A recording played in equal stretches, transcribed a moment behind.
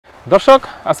দর্শক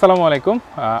আসসালামু আলাইকুম।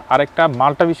 আরেকটা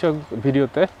মাল্টা বিষয়ক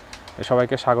ভিডিওতে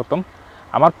সবাইকে স্বাগতম।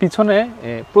 আমার পিছনে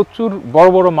প্রচুর বড়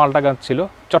বড় মাল্টা গাছ ছিল।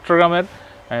 চট্টগ্রামের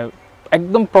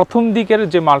একদম প্রথম দিকের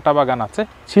যে মাল্টা বাগান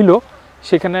ছিল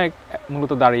সেখানে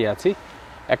মূলত দাঁড়িয়ে আছি।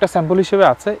 একটা স্যাম্পল হিসেবে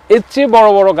আছে, এর চেয়ে বড়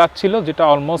বড় গাছ ছিল যেটা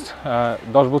অলমোস্ট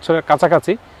 10 বছরের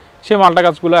কাছাকাছি। সেই মাল্টা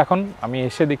গাছগুলো এখন আমি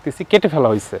এসে দেখতেছি কেটে ফেলা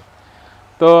হয়েছে।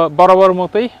 তো বরাবর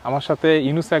মতোই আমার সাথে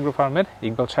ইউনুস অ্যাগ্রো ফার্মের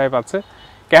ইকবাল সাহেব আছে।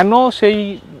 কেন সেই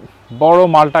বড়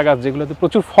মাল্টা গাছ যেগুলোতে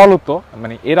প্রচুর ফল হতো,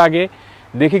 মানে এর আগে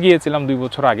দেখে গিয়েছিলাম 2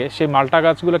 বছর আগে, সেই মাল্টা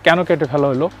গাছগুলো কেন কেটে ফেলা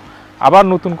হলো, আবার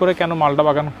নতুন করে কেন মাল্টা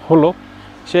বাগান হলো,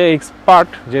 সে এক্সপার্ট।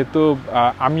 যেহেতু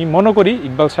আমি মনে করি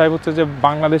ইকবাল সাহেব হচ্ছে যে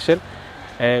বাংলাদেশের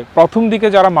প্রথম দিকে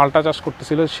যারা মাল্টা চাষ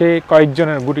করতেছিল সে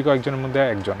গুটি কয়েকজনের মধ্যে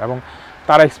একজন, এবং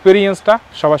তার এক্সপিরিয়েন্সটা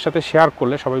সবার সাথে শেয়ার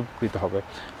করলে সবাই উপকৃত হবে।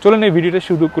 চলুন এই ভিডিওটা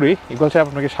শুরু করি। ইকবাল সাহেব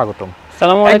আপনাকে স্বাগতম।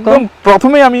 আসসালামু আলাইকুম। একদম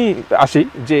প্রথমে আমি আসি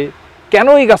যে কেন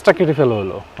এই গাছটা কেটে ফেলা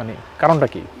হলো, মানে কারণটা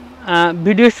কি?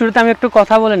 ভিডিওর শুরুতে আমি একটু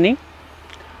কথা বলে নিই।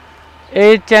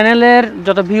 এই চ্যানেলের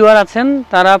যত ভিউয়ার আছেন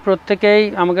তারা প্রত্যেকেই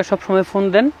আমাকে সব সময় ফোন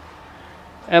দেন,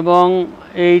 এবং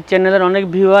এই চ্যানেলের অনেক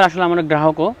ভিউয়ার আসলে আমার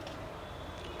গ্রাহকও।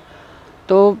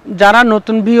 তো যারা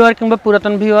নতুন ভিউয়ার কিংবা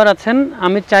পুরাতন ভিউয়ার আছেন,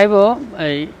 আমি চাইবো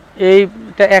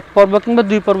এইটা 1 পর্ব কিংবা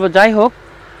 2 পর্ব যাই হোক,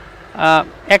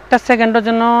 একটা সেকেন্ডের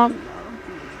জন্য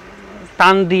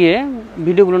টান দিয়ে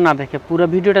ভিডিওগুলো না দেখে পুরো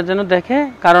ভিডিওটা যেন দেখে।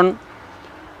 কারণ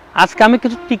আজকে আমি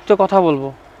কিছু তিক্ত কথা বলবো,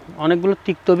 অনেকগুলো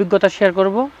তিক্ত অভিজ্ঞতা শেয়ার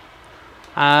করব।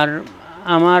 আর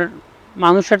আমার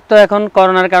মানুষের তো এখন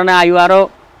করোনার কারণে আয়ু আরও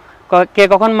কে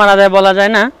কখন মারা যায় বলা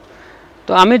যায় না।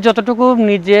 তো আমি যতটুকু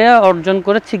নিজে অর্জন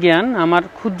করেছি জ্ঞান, আমার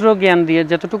ক্ষুদ্র জ্ঞান দিয়ে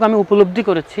যতটুকু আমি উপলব্ধি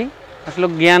করেছি, আসলে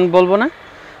জ্ঞান বলবো না,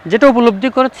 যেটা উপলব্ধি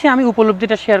করেছি আমি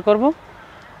উপলব্ধিটা শেয়ার করব।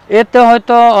 এতে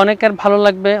হয়তো অনেকের ভালো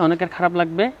লাগবে, অনেকের খারাপ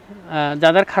লাগবে।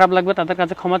 যাদের খারাপ লাগবে তাদের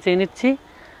কাছে ক্ষমা চেয়ে নিচ্ছি,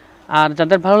 আর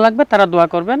যাদের ভালো লাগবে তারা দোয়া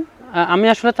করবেন। আমি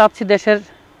আসলে চাচ্ছি দেশের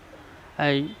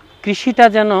এই কৃষিটা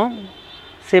যেন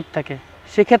সেফ থাকে।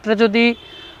 সেক্ষেত্রে যদি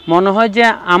মনে হয় যে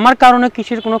আমার কারণে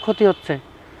কৃষির কোনো ক্ষতি হচ্ছে,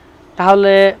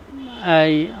 তাহলে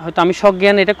হয়তো আমি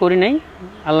সজ্ঞান এটা করি নাই,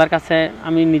 আল্লাহর কাছে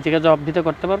আমি নিজেকে জবাব দিতে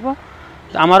করতে পারবো।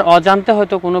 আমার অজান্তে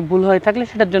হয়তো কোনো ভুল হয়ে থাকলে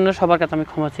সেটার জন্য সবার কাছে আমি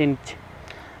ক্ষমা চেয়ে নিচ্ছি।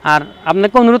 আর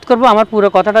আপনাকে অনুরোধ করব আমার পুরো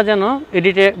কথাটা যেন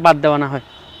এডিটে বাদ দেওয়া না হয়।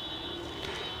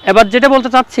 এবার যেটা বলতে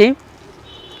চাচ্ছি,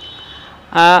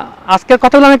 আজকের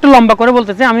কথাগুলো আমি একটু লম্বা করে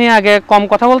বলতেছি। আমি আগে কম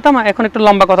কথা বলতাম, এখন একটু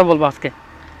লম্বা কথা বলবো আজকে।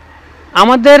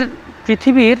 আমাদের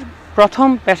পৃথিবীর প্রথম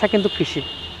পেশা কিন্তু কৃষি,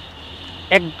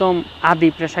 একদম আদি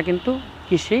পেশা কিন্তু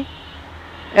কৃষি।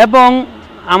 এবং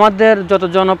আমাদের যত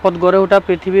জনপদ গড়ে ওঠা,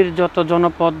 পৃথিবীর যত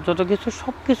জনপদ, যত কিছু,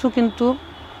 সব কিছু কিন্তু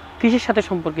কৃষির সাথে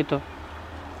সম্পর্কিত।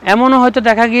 এমনও হয়তো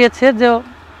দেখা গিয়েছে যে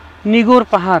নিগড়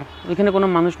পাহাড়, ওইখানে কোনো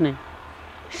মানুষ নেই,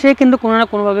 সে কিন্তু কোনো না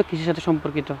কোনোভাবে কৃষির সাথে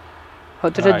সম্পর্কিত।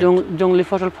 হয়তো সে জঙ্গলি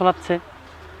ফসল ফলাচ্ছে,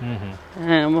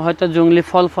 হ্যাঁ, হয়তো জঙ্গলি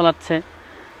ফল ফলাচ্ছে।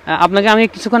 আপনাকে আমি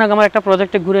কিছুক্ষণ আগে আমার একটা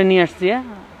প্রজেক্টে ঘুরে নিয়ে আসছি,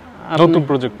 নতুন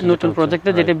প্রজেক্টে,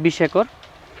 যেটা 20 একর।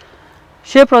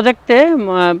 সে প্রজেক্টে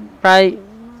প্রায়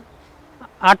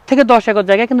 8 থেকে 10 একর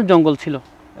জায়গায় কিন্তু জঙ্গল ছিল,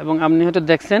 এবং আপনি হয়তো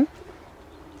দেখছেন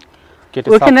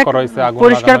ওইখানে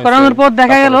পরিষ্কার করানোর পর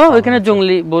দেখা গেল ওইখানে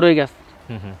জঙ্গলি বড়ই গাছ,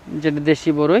 যেটা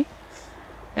দেশি বড়ই,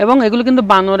 এবং এগুলো কিন্তু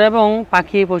বানর এবং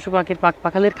পাখি, পশু পাখির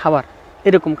পাখালির খাবার,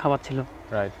 এরকম খাবার ছিল।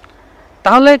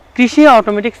 তাহলে কৃষি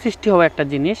অটোমেটিক সৃষ্টি হওয়া একটা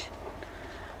জিনিস।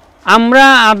 আমরা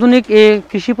আধুনিক এই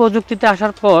কৃষি প্রযুক্তিতে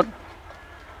আসার পর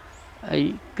এই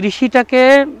কৃষিটাকে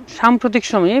সাম্প্রতিক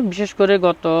সময়ে, বিশেষ করে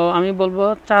গত আমি বলবো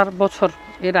 4 বছর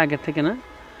এর আগে থেকে না,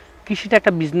 কৃষিটা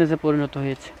একটা বিজনেসে পরিণত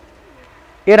হয়েছে।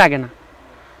 এর আগে না,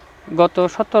 গত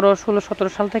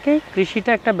 16-17 সাল থেকে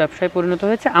কৃষিটা একটা ব্যবসায় পরিণত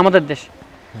হয়েছে আমাদের দেশে।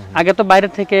 আগে তো বাইরে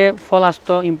থেকে ফল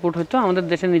আসতো, ইম্পোর্ট হতো। আমাদের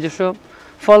দেশের নিজস্ব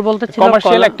ফল বলতে ছিল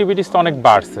কমার্শিয়াল অ্যাক্টিভিটিস তো অনেক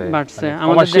বাড়ছে।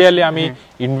 কমার্শিয়ালি আমি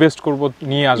ইনভেস্ট করব,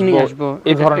 নিয়ে আসব,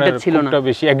 এই ধরনের খুবটা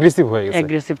বেশি অ্যাগ্রেসিভ হয়ে গেছে,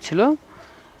 অ্যাগ্রেসিভ ছিল।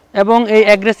 এবং এই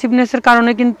অ্যাগ্রেসিভনেসের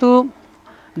কারণে কিন্তু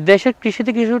দেশের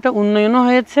কৃষিতে কিছুটা উন্নয়নও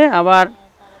হয়েছে, আবার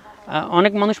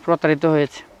অনেক মানুষ প্রতারিত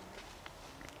হয়েছে।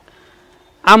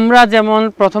 আমরা যেমন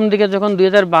প্রথম দিকে যখন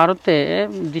 2012-তে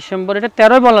ডিসেম্বর, এটা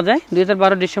 13 বলা যায়,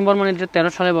 2012 ডিসেম্বর মানে এটা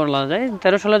 13 সালে বলা যায়।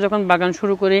 13 সালে যখন বাগান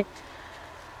শুরু করি,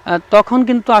 তখন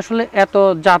কিন্তু আসলে এত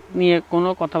জাত নিয়ে কোনো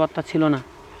কথাবার্তা ছিল না,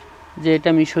 যে এটা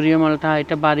মিশরীয় মালটা,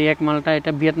 এটা বাড়ি 1 মালটা,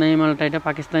 এটা ভিয়েতনামি মালটা, এটা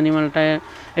পাকিস্তানি মালটা,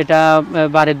 এটা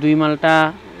বাড়ি 2 মালটা,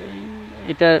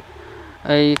 এটা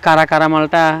এই কারা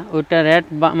মালটা, ওইটা রেড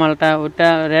মালটা, ওইটা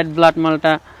রেড ব্লাড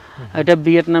মালটা, এটা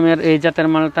ভিয়েতনামের এই জাতের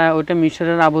মালটা, ওইটা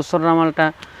মিশরের আবসররা মালটা।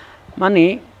 মানে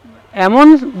এমন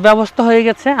ব্যবস্থা হয়ে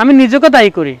গেছে, আমি নিজেকে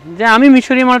দায়ী করি যে আমি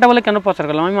মিশরীয় মালটা বলে কেন প্রচার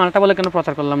করলাম, আমি মালটা বলে কেন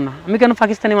প্রচার করলাম না, আমি কেন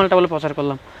পাকিস্তানি মালটা বলে প্রচার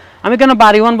করলাম, আমি কেন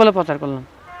বাড়িওয়ান বলে প্রচার করলাম।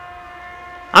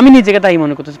 আমি নিজেকে দায়ী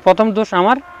মনে করতেছি। প্রথম দোষ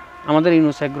আমার, আমাদের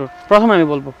ইউনুস এগ্রোর, প্রথমে আমি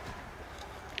বলবো।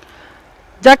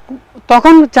 যাক,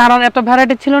 তখন চারার এত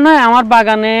ভ্যারাইটি ছিল না আমার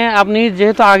বাগানে। আপনি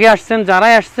যেহেতু আগে আসছেন,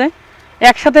 যারাই আসছে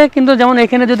একসাথে, কিন্তু যেমন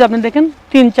এখানে যদি আপনি দেখেন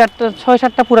 3-4টা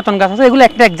 6-7টা পুরাতন গাছ আছে, এগুলো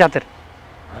একটা এক জাতের।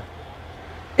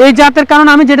 এই জাতের কারণ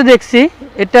আমি যেটা দেখছি,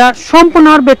 এটা সম্পূর্ণ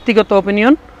আমার ব্যক্তিগত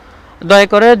অপিনিয়ন। দয়া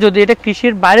করে যদি এটা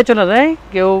কৃষির বাইরে চলে যায়,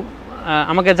 কেউ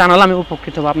আমাকে জানালে আমি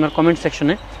উপকৃত হব আপনার কমেন্ট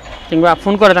সেকশনে, কিংবা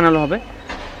ফোন করে জানালে হবে।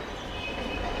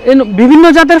 বিভিন্ন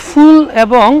জাতের ফুল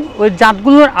এবং ওই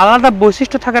জাতগুলোর আলাদা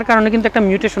বৈশিষ্ট্য থাকার কারণে কিন্তু একটা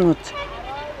মিউটেশন হচ্ছে,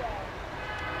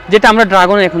 যেটা আমরা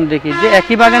ড্রাগনে এখন দেখি যে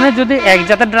একই বাগানে যদি এক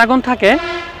জাতের ড্রাগন থাকে,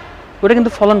 ওটা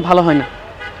কিন্তু ফলন ভালো হয় না।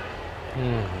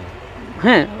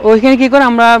 হ্যাঁ, ওইখানে কি করে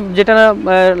আমরা, যেটা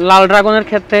লাল ড্রাগনের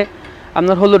ক্ষেত্রে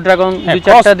আপনার হলুদ ড্রাগন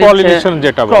 2-4টা পলিনেশন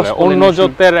যেটা বলে, অন্য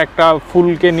জাতের একটা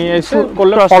ফুলকে নিয়ে এসে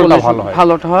করলে ফলটা ভালো হয়,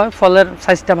 ভালো হয়, ফলের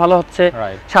সাইজটা ভালো হচ্ছে।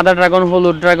 সাদা ড্রাগন,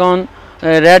 হলুদ ড্রাগন,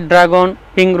 রেড ড্রাগন,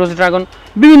 পিঙ্ক রোজ ড্রাগন,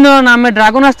 বিভিন্ন নামে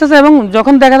ড্রাগন আসতেছে, এবং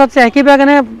যখন দেখা যাচ্ছে একই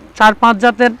বাগানে 4-5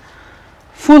 জাতের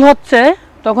ফুল হচ্ছে,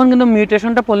 তখন কিন্তু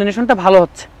মিউটেশনটা, পলিনেশনটা ভালো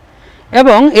হচ্ছে।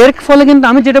 এবং এর ফলে কিন্তু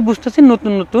আমি যেটা বুঝতেছি,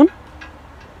 নতুন নতুন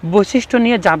বৈশিষ্ট্য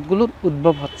নিয়ে জাতগুলোর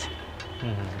উদ্ভব হচ্ছে।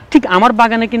 ঠিক আমার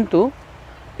বাগানে কিন্তু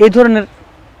এই ধরনের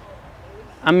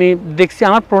আমি দেখছি।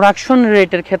 আমার প্রোডাকশন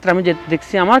রেটের ক্ষেত্রে আমি যে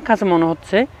দেখছি, আমার কাছে মনে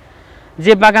হচ্ছে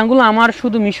যে বাগানগুলো আমার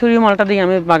শুধু মিশরীয় মালটা দিয়ে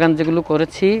আমি বাগান যেগুলো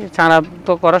করেছি, চারা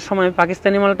তো করার সময় আমি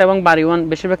পাকিস্তানি মালটা এবং বাড়িওয়ান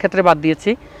বেশিরভাগ ক্ষেত্রে বাদ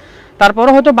দিয়েছি। তারপরে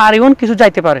হয়তো বাড়িওয়ান কিছু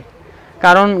যাইতে পারে,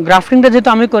 কারণ গ্রাফটিংটা যেহেতু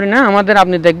আমি করি না, আমাদের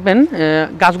আপনি দেখবেন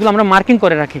গাছগুলো আমরা মার্কিং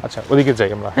করে রাখি। আচ্ছা, ওদিকে যাই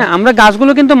আমরা। হ্যাঁ, আমরা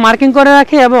গাছগুলো কিন্তু মার্কিং করে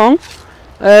রাখি, এবং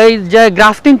এই যে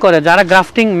গ্রাফটিং করে, যারা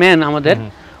গ্রাফটিং ম্যান আমাদের,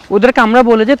 ওদেরকে আমরা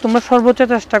বলি যে তোমরা সর্বোচ্চ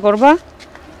চেষ্টা করবা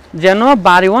যেন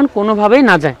বাড়িওয়ান কোনোভাবেই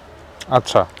না যায়।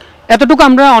 আচ্ছা, এতটুকু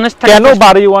আমরা অনেস্ট থাকি। কেন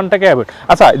বাড়িওয়ানটাকে অ্যাভয়েড?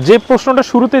 আচ্ছা, যে প্রশ্নটা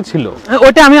শুরুতে ছিল,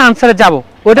 ওটা আমি আনসারে যাব।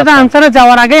 ওটাতে আনসারে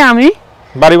যাওয়ার আগে আমি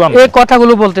বাড়িওয়ান এই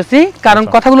কথাগুলো বলতেছি, কারণ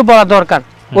কথাগুলো বলা দরকার।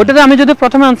 ওটাতে আমি যদি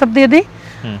প্রথমে আনসার দিয়ে দিই,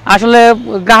 আসলে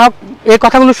গ্রাহক এই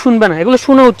কথাগুলো শুনবে না, এগুলো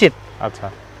শোনা উচিত। আচ্ছা,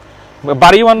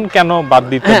 বাড়িওয়ান কেন বাদ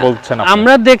দিতে বলছেন আপনি?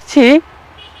 আমরা দেখছি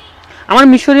আমার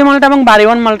মিশরীয় মালটা এবং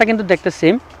বাড়িওয়ান মালটা কিন্তু দেখতে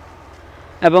সেম,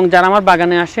 এবং যারা আমার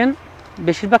বাগানে আসেন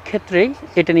বেশিরভাগ ক্ষেত্রেই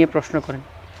এটা নিয়ে প্রশ্ন করেন।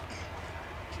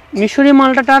 মিশরীয়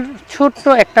মালটাটার ছোট্ট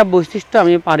একটা বৈশিষ্ট্য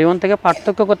আমি বাড়িওয়ান থেকে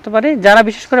পার্থক্য করতে পারি, যারা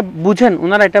বিশেষ করে বুঝেন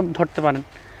ওনারা এটা ধরতে পারেন।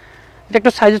 এটা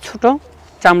একটু সাইজে ছোট,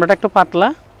 চামড়াটা একটু পাতলা,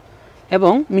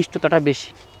 এবং মিষ্টতাটা বেশি।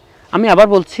 আমি আবার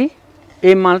বলছি,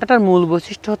 এই মালটাটার মূল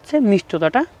বৈশিষ্ট্য হচ্ছে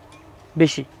মিষ্টতাটা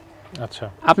বেশি। আচ্ছা,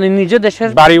 আপনি নিজে দেশের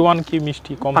বাড়িওয়ান কি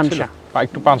মিষ্টি কম ছিল?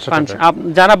 একটু পাঁচশো।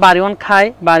 যারা বাড়িওয়ান খায়,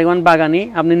 বাড়িওয়ান বাগানি,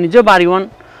 আপনি নিজেও বাড়িওয়ান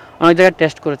অনেক জায়গায়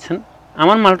টেস্ট করেছেন,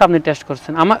 আমার মালটা আপনি টেস্ট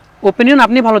করছেন, আমার ওপিনিয়ন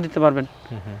আপনি ভালো দিতে পারবেন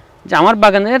যে আমার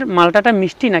বাগানের মালটাটা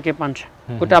মিষ্টি নাকি পানসা,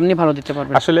 ওটা আপনি ভালো দিতে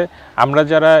পারবেন। আসলে আমরা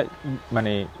যারা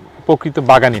মানে প্রকৃত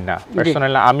বাগানি না,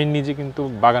 পার্সোনালি আমি নিজে কিন্তু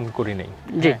বাগান করি নাই,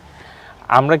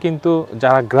 আমরা কিন্তু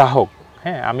যারা গ্রাহক,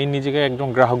 হ্যাঁ আমি নিজেকে একদম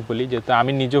গ্রাহক বলি, যেহেতু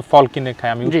আমি নিজে ফল কিনে খাই,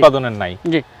 আমি উৎপাদনের নাই,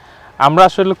 আমরা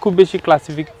আসলে খুব বেশি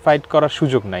ক্লাসিফাইড করার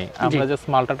সুযোগ নাই। আমরা জাস্ট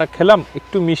মালটাটা খেলাম,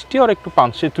 একটু মিষ্টি আর একটু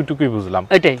পানসে, এতটুকুই বুঝলাম।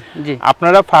 এটাই।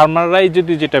 আপনারা ফার্মাররাই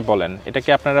যদি যেটা বলেন, এটাকে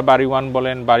আপনারা বাড়ি 1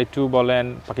 বলেন, বাড়ি 2 বলেন,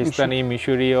 পাকিস্তানি,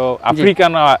 মিশরীয়,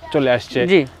 আফ্রিকান চলে আসছে,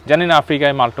 জানি না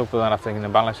আফ্রিকায় মালটা উৎপাদন আছে কিনা,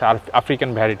 বাংলাদেশে আফ্রিকান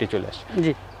ভ্যারাইটি চলে আসছে।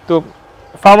 তো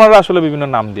ফার্মাররা আসলে বিভিন্ন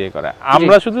নাম দিয়ে করে,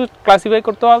 আমরা শুধু ক্লাসিফাই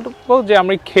করতে পারবো যে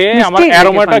আমরা খেয়ে আমার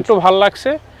অ্যারোমাটা একটু ভালো লাগছে,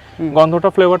 গন্ধটা,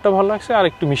 ফ্লেভারটা ভালো লাগছে, আর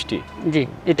একটু মিষ্টি। জি,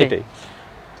 এটাই।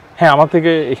 হ্যাঁ, আমার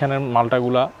থেকে এখানের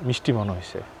মালটাগুলা মিষ্টি মনে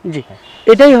হয়েছে। জি,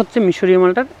 এটাই হচ্ছে মিশরীয়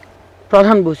মালটার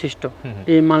প্রধান বৈশিষ্ট্য।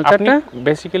 এই মালটাটা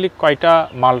বেসিক্যালি কয়টা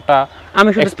মালটা আমি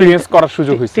এক্সপেরিয়েন্স করার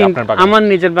সুযোগ হয়েছে আপনার বাগানে? আমার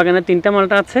নিজের বাগানে 3টা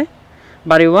মালটা আছে,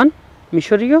 বাড়ি 1,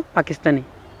 মিশরীয়, পাকিস্তানি।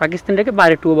 পাকিস্তানিটাকে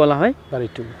বাড়ি 2 বলা হয়, বাড়ি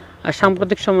 2। আর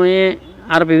সাম্প্রতিক সময়ে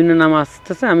আর বিভিন্ন নাম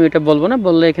আসতেছে, আমি ওটা বলবো না,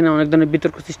 বললে এখানে অনেক ধরনের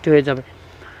বিতর্ক সৃষ্টি হয়ে যাবে।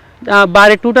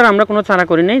 বাড়ি 2টার আমরা কোনো চারা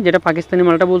করি নাই, যেটা পাকিস্তানি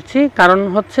মালটা বলছি, কারণ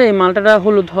হচ্ছে এই মালটাটা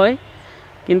হলুদ হয়,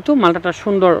 কিন্তু মালটাটা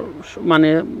সুন্দর, মানে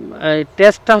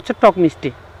টেস্টটা হচ্ছে টক মিষ্টি,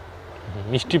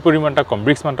 মিষ্টি পরিমাণটা কম,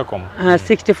 ব্রিক্স মানটা কম। হ্যাঁ,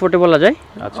 60-40 বলা যায়।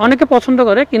 অনেকে পছন্দ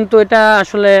করে, কিন্তু এটা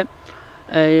আসলে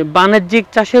বাণিজ্যিক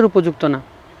চাষের উপযুক্ত না।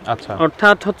 আচ্ছা,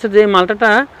 অর্থাৎ হচ্ছে যে মালটাটা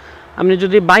আপনি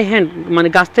যদি বাই হ্যান্ড, মানে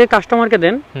গাছ থেকে কাস্টমারকে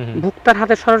দেন, ভুক্তার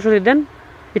হাতে সরাসরি দেন,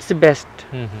 ইটস বেস্ট।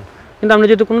 কিন্তু আপনি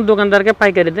যদি কোনো দোকানদারকে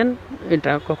পাইকারি দেন,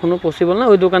 এটা কখনো পসিবল না।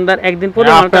 ওই দোকানদার একদিন পরে,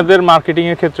 আপনাদের মার্কেটিং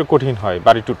এর ক্ষেত্রে কঠিন হয়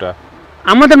বাড়ি 2টা?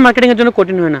 আমাদের মার্কেটিং এর জন্য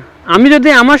কঠিন হয় না। আমি যদি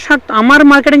আমার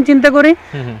মার্কেটিং চিন্তা করি,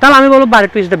 তাহলে আমি বলবো বাড়ি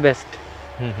 2 ইজ দ্য বেস্ট।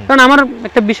 কারণ আমার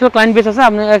একটা বিশাল ক্লায়েন্ট বেস আছে।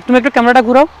 আপনি তুমি একটু ক্যামেরাটা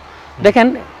ঘুরাও, দেখেন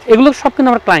এগুলো সব কিন্তু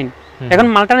আমার ক্লায়েন্ট। এখন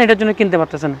মালটা না এটার জন্য কিনতে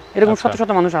পারতেছে না, এরকম শত শত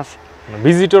মানুষ আছে।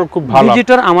 ভিজিটর খুব ভালো,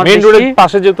 ভিজিটর আমার মেইন রোডের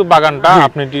পাশে যেহেতু বাগানটা,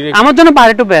 আপনি ডাইরেক্ট আমার জন্য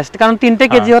বাড়ি টু বেস্ট, কারণ 3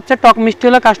 কেজি হচ্ছে টক মিষ্টি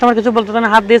হলে কাস্টমার কিছু বলতে না,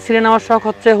 হাত দিয়ে ছিঁড়ে নেওয়ার শখ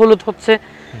হচ্ছে, হলুদ হচ্ছে।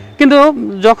 কিন্তু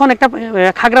যখন একটা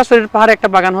খাগড়াছড়ির পাহাড়ে একটা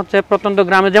বাগান হচ্ছে প্রত্যন্ত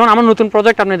গ্রামে, যেমন আমার নতুন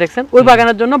প্রজেক্ট আপনি দেখছেন, ওই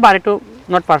বাগানের জন্য বাড়ি টু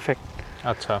নট পারফেক্ট।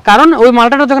 আচ্ছা, কারণ ওই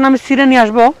মালটাটা যখন আমি ছিঁড়ে নিয়ে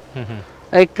আসবো,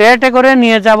 এই ক্রেটে করে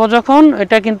নিয়ে যাব যখন,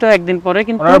 এটা কিন্তু একদিন পরে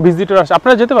কিন্তু ভিজিটর আসে,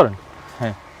 আপনারা যেতে পারেন।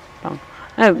 হ্যাঁ,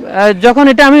 যখন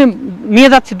এটা আমি নিয়ে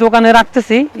যাচ্ছি দোকানে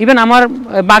রাখতেছি, ইভেন আমার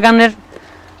বাগানের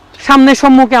সামনে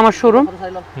সম্মুখে আমার শোরুম,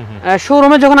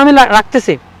 শোরুমে যখন আমি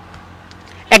রাখতেছি,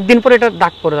 একদিন পরে এটা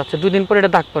দাগ পড়ে যাচ্ছে, 2 দিন পরে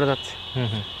এটা দাগ পড়ে যাচ্ছে।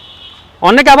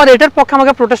 অনেকে আবার এটার পক্ষে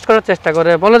আমাকে প্রোটেস্ট করার চেষ্টা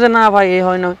করে, বলে যে না ভাই এই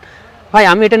হয় না। ভাই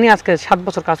আমি এটা নিয়ে আজকে 7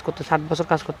 বছর কাজ করতেছি, 7 বছর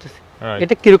কাজ করতেছি,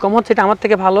 এটা কিরকম হচ্ছে এটা আমার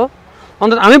থেকে ভালো,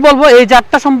 অন্তত আমি বলবো এই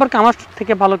জাতটা সম্পর্কে আমার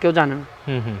থেকে ভালো কেউ জানে না।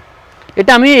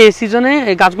 এটা আমি এই সিজনে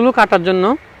এই গাছগুলো কাটার জন্য,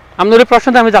 আপনাদের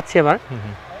প্রশ্নতে আমি যাচ্ছি এবার,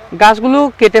 গাছগুলো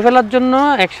কেটে ফেলার জন্য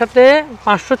একসাথে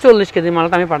 540 কেজি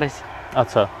মালটা আমি পাঠাইছি।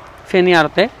 আচ্ছা, ফেনী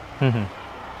আড়তে।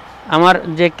 আমার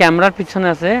যে ক্যামেরার পিছনে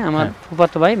আছে আমার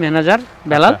ফুফাতো ভাই ম্যানেজার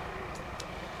বেলাল,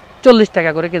 40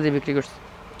 টাকা করে কেজি বিক্রি করছে।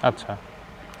 আচ্ছা,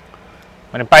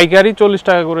 মানে পাইকারি 40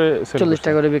 টাকা করে, 40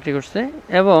 টাকা করে বিক্রি করছে।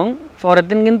 এবং পরের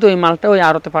দিন কিন্তু ওই মালটা ওই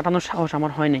আড়তে পাঠানোর সাহস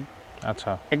আমার হয় নাই।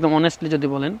 আচ্ছা, একদম অনেস্টলি যদি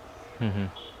বলেন,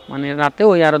 মানে রাতে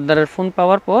ওই আড়তদারের ফোন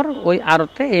পাওয়ার পর ওই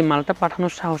আড়তে এই মালটা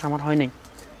পাঠানোর সাহস আমার হয় নাই।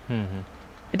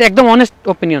 এটা একদম অনেস্ট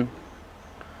ওপিনিয়ন।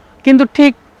 কিন্তু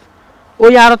ঠিক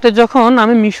ওই আড়তে যখন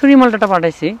আমি মিশরি মালটাটা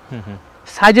পাঠাইছি,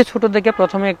 সাইজে ছোট দেখে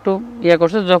প্রথমে একটু ইয়ে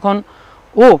করছে, যখন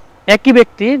ও একই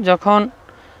ব্যক্তি যখন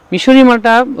মিশরি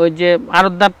মালটা, ওই যে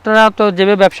আড়তদাররা তো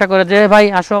যেভাবে ব্যবসা করে যে ভাই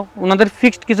আসো, ওনাদের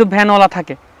ফিক্সড কিছু ভ্যানওয়ালা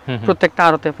থাকে প্রত্যেকটা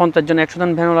আড়তে, 50 জন 100 জন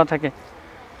ভ্যানওয়ালা থাকে।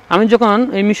 আমি যখন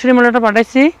এই মিশরি মালটা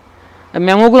পাঠাইছি,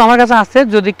 মেমোগুলো আমার কাছে আছে,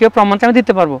 যদি কেউ প্রমাণ চায় আমি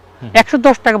দিতে পারবো,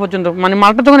 110 টাকা পর্যন্ত, মানে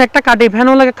মালটা যখন একটা কাটে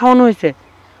ভ্যানওয়ালাকে খাওয়ানো হয়েছে,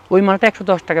 ওই মালটা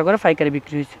 110 টাকা করে পাইকারি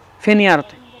বিক্রি হয়েছে ফেনী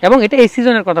আড়তে। এবং এটা এই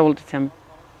সিজনের কথা বলতেছি আমি।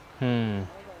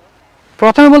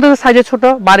 প্রথমে বলতেছে সাইজে ছোট,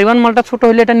 বাড়িওয়ান মালটা ছোট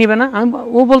হলে এটা নিবে না,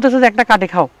 ও বলতেছে যে একটা কাটে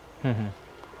খাও।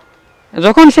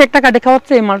 যখন সে একটা কাটে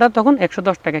খাওয়াচ্ছে এই মালটা, তখন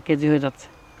 110 টাকা কেজি হয়ে যাচ্ছে।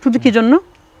 শুধু কি জন্য?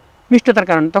 মিষ্টতার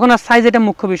কারণে। তখন আর সাইজ এটা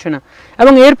মুখ্য বিষয় না।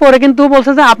 এবং এরপরে কিন্তু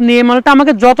বলছে যে আপনি এই মালটা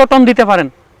আমাকে যত টন দিতে পারেন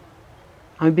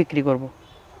আমি বিক্রি করব,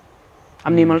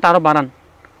 আপনি এই মালটা আরো বাড়ান।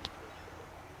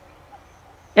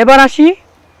 এবার আসি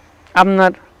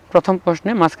আপনার প্রথম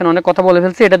প্রশ্নে, মাঝখানে অনেক কথা বলে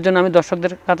ফেলছি, এটার জন্য আমি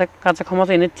দর্শকদের কাছে ক্ষমা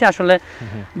চেয়ে নিচ্ছি। আসলে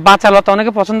বাচালতা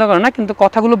অনেকে পছন্দ করে না, কিন্তু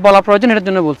কথাগুলো বলা প্রয়োজন, এটার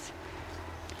জন্য বলছি।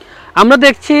 আমরা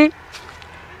দেখছি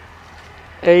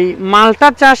এই মালটা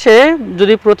চাষে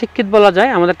যদি প্রতীক্ষিত বলা যায়,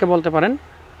 আমাদেরকে বলতে পারেন,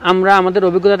 আমরা আমাদের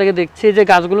অভিজ্ঞতা থেকে দেখছি যে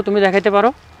গাছগুলো তুমি দেখাইতে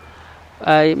পারো,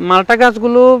 এই মালটা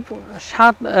গাছগুলো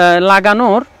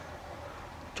লাগানোর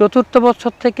 4র্থ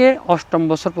বছর থেকে 8ম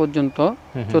বছর পর্যন্ত,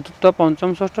 4র্থ,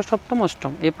 5ম, 6ষ্ঠ, 7ম,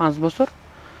 8ম, এই 5 বছর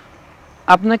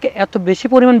আপনাকে এত বেশি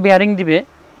পরিমাণ বেয়ারিং দিবে,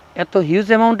 এত হিউজ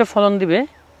অ্যামাউন্টে ফলন দিবে,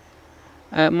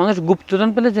 মানুষ গুপ্তধন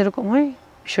পেলে যেরকম হয়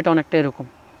সেটা অনেকটা এরকম।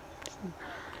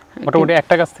 মোটামুটি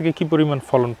একটা গাছ থেকে কি পরিমাণ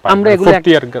ফলন পাই আমরা এগুলো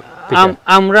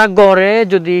আমরা গড়ে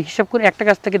যদি হিসাব করি, একটা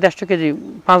গাছ থেকে 150 কেজি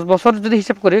 5 বছর যদি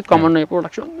হিসাব করি কমন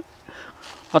প্রোডাকশন,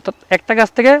 অর্থাৎ একটা গাছ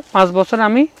থেকে 5 বছরে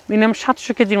আমি মিনিমাম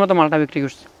 700 কেজির মতো মালটা বিক্রি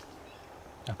করছি।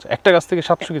 আচ্ছা, একটা গাছ থেকে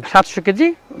 700 কেজি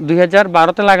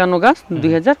 2012-তে লাগানো গাছ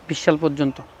 2020 সাল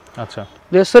পর্যন্ত। আচ্ছা,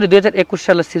 2021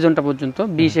 সালের সিজনটা পর্যন্ত,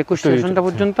 20-21 সিজনটা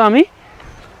পর্যন্ত আমি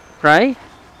প্রায়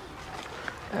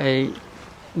এই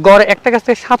গড়ে একটা গাছ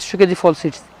থেকে 700 কেজি ফল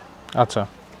ছিঁড়ছি। আচ্ছা,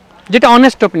 যেটা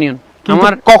অনেস্ট ওপিনিয়ন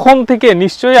আমার। কখন থেকে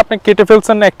নিশ্চয়ই আপনি কেটে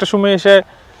ফেলছেন না একটা সময় এসে,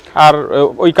 আর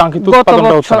ওই কাঙ্ক্ষিত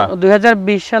উৎপাদনটা হচ্ছে না?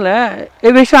 2020 সালে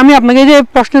এই বিষয়ে আমি আপনাকে যে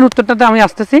প্রশ্নের উত্তরটাতে আমি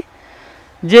আসতেছি,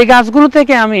 যে গাছগুলো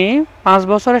থেকে আমি 5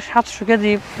 বছরে 700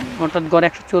 কেজি, অর্থাৎ গড়ে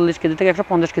 140 কেজি থেকে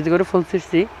 150 কেজি করে ফল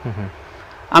ছিঁড়ছি,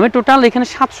 আমি টোটাল এখানে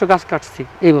 700 গাছ কাটছি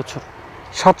এই বছর।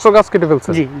 700 গাছ কেটে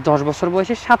ফেলছেন? জি, 10 বছর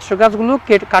বয়সে 700 গাছগুলো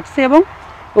কাটছি, এবং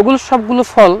ওগুলো সবগুলো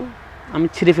ফল আমি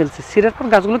ছিঁড়ে ফেলছি। ছিঁড়ার পর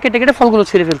গাছগুলো কেটে কেটে ফলগুলো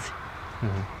ছিঁড়ে ফেলছি।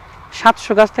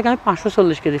 700 গাছ থেকে আমি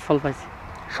 540 কেজি ফল পাইছি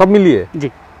সব মিলিয়ে। জি,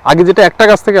 আগে যেটা একটা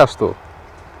গাছ থেকে আসতো,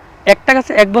 একটা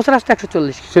গাছে এক বছর আসতো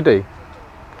 140, সেটাই।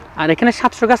 আর এখানে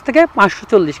 700 গাছ থেকে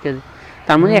 540 কেজি,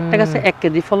 তার মানে একটা গাছে 1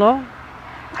 কেজি ফলও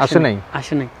আসে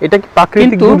নাই। এটা কি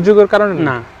প্রাকৃতিক দুর্যোগের কারণে?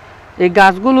 না, এই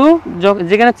গাছগুলো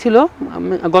যেখানে ছিল,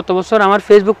 গত বছর আমার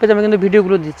ফেসবুক পেজে আমি কিন্তু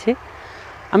ভিডিওগুলো দিচ্ছি,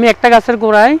 আমি একটা গাছের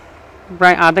গোড়ায়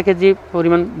প্রায় আধা কেজি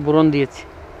পরিমাণ বোরন দিয়েছি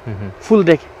ফুল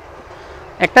দেখে।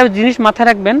 একটা জিনিস মাথায়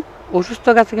রাখবেন, অসুস্থ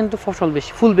গাছে কিন্তু ফসল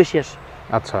বেশি, ফুল বেশি আসে।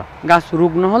 আচ্ছা, গাছ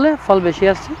রুগ্ন হলে ফল বেশি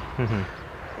আসছে।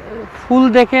 ফুল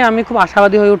দেখে আমি খুব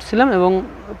আশাবাদী হয়ে উঠছিলাম, এবং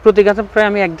প্রতি গাছে প্রায়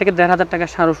আমি 1 থেকে 1,500 টাকা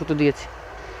সার ওষুধ দিয়েছি।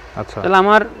 আচ্ছা, তাহলে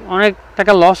আমার অনেক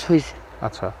টাকা লস হয়েছে।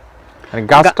 আচ্ছা, মানে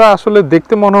গাছটা আসলে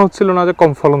দেখতে মনে হচ্ছিল না যে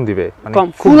কম ফলন দিবে, মানে কম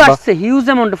ফুল আসছে, হিউজ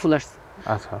অ্যামাউন্টে ফুল আসছে।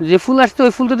 আচ্ছা, যে ফুল আসছে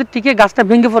ওই ফুল যদি টিকে গাছটা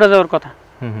ভেঙে পড়ে যাওয়ার কথা,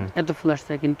 এত ফুল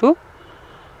আসছে কিন্তু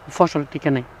ফসল টিকে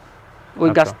নাই, ওই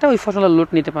গাছটা ওই ফসলের লোড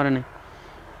নিতে পারে নাই।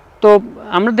 তো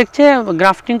আমরা দেখছি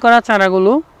গ্রাফটিং করা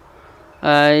চারাগুলো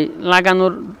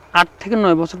লাগানোর 8 থেকে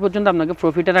 9 বছর পর্যন্ত আপনাকে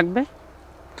প্রফিটে রাখবে।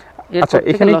 আচ্ছা,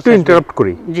 এখানে একটু ইন্টারাপ্ট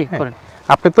করি। জি করেন।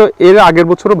 আপনি তো এর আগের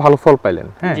বছরও ভালো ফল পাইলেন,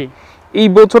 হ্যাঁ, এই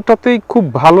বছরটাতেই খুব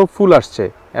ভালো ফুল আসছে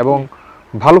এবং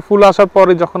ভালো ফুল আসার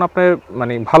পরে যখন আপনার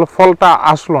মানে ভালো ফলটা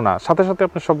আসলো না, সাথে সাথে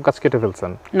আপনি সব গাছ কেটে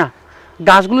ফেলছেন? না,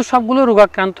 গাছগুলো সবগুলো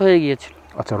রোগাক্রান্ত হয়ে গিয়েছিল।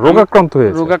 আচ্ছা,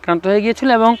 রোগাক্রান্ত হয়ে গিয়েছিল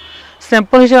এবং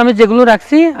স্যাম্পল হিসেবে আমি যেগুলো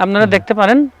রাখছি আপনারা দেখতে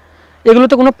পারেন,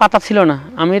 এগুলোতে কোনো পাতা ছিল না।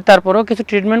 আমি তারপরেও কিছু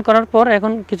ট্রিটমেন্ট করার পর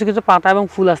এখন কিছু কিছু পাতা এবং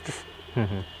ফুল আসতেছে।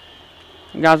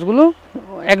 গাছগুলো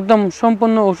একদম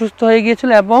সম্পূর্ণ অসুস্থ হয়ে গিয়েছিল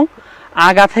এবং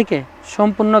আগা থেকে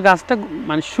সম্পূর্ণ গাছটা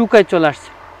মানে শুকায় চলে আসছে।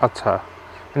 আচ্ছা,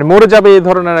 মানে মরে যাবে এই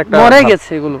ধরনের একটা, মরে গেছে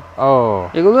এগুলো।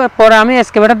 এগুলো পরে আমি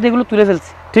এক্সকেভেটর দিয়ে এগুলো তুলে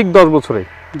ফেলছি ঠিক 10 বছরে।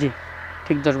 জি,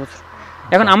 ঠিক 10 বছর।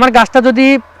 এখন আমার গাছটা যদি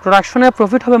প্রোডাকশনে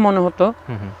প্রফিট হবে মনে হতো,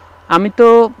 আমি তো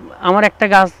আমার একটা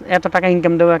গাছ এত টাকা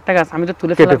ইনকাম দেবো, একটা গাছ আমি তো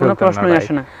তুলে ফেলার কোনো প্রশ্নই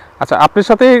আসে না। আচ্ছা, আপনার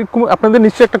সাথে আপনাদের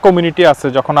নিশ্চয়ই একটা কমিউনিটি আছে,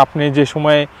 যখন আপনি যে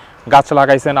সময় গাছ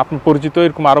লাগাইছেন আপনি পরিচিত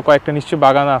এরকম আরো কয়েকটা নিশ্চয়ই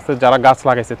বাগান আছে যারা গাছ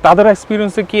লাগাইছে, তাদের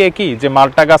এক্সপিরিয়েন্সে কি একই যে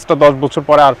মালটা গাছটা 10 বছর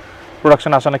পরে আর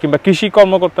প্রোডাকশন আসে না? কিংবা কৃষি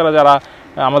কর্মকর্তারা যারা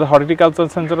আমাদের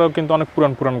হর্টিকালচার সেন্টারেও কিন্তু অনেক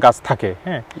পুরান গাছ থাকে,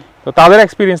 হ্যাঁ, তো তাদের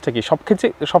এক্সপিরিয়েন্সটা কি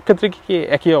সব ক্ষেত্রে কি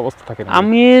একই অবস্থা থাকে?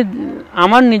 আমি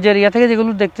আমার নিজের ইয়া থেকে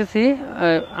যেগুলো দেখতেছি,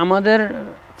 আমাদের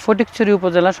ফটিকছড়ি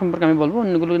উপজেলা সম্পর্কে আমি বলবো,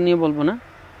 অন্যগুলো নিয়ে বলবো না।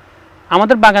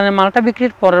 আমাদের বাগানের মালটা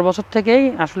বিক্রির পরের বছর থেকেই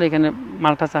আসলে এখানে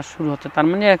মালটা চাষ শুরু হচ্ছে। তার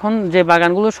মানে এখন যে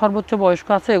বাগানগুলো সর্বোচ্চ বয়স্ক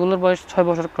আছে এগুলোর বয়স 6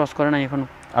 বছর ক্রস করে না এখনো।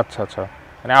 আচ্ছা আচ্ছা,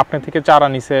 মানে আপনি থেকে চারা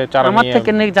নিছে, চারা আমার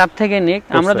থেকে নিক, যার থেকে নিক,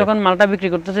 আমরা যখন মালটা বিক্রি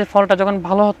করতেছি ফলটা যখন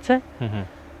ভালো হচ্ছে,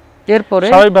 এরপরে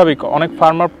স্বাভাবিকভাবে অনেক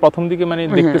ফার্মার প্রথম দিকে মানে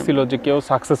দেখতেছিল যে কেউ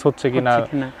সাকসেস হচ্ছে কিনা,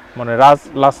 মানে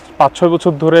লাস্ট 5-6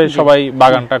 বছর ধরে সবাই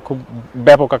বাগানটা খুব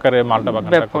ব্যাপক আকারে মালটা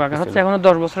বাগানটা ব্যাপক আকারে হচ্ছে। এখনো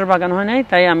 10 বছরের বাগান হয় নাই,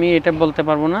 তাই আমি এটা বলতে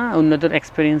পারবো না অন্যদের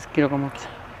এক্সপেরিয়েন্স কি রকম হচ্ছে।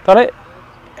 তাহলে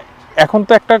এখন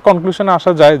তো একটা কনক্লুশনে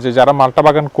আসা যায় যে যারা মালটা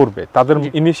বাগান করবে তাদের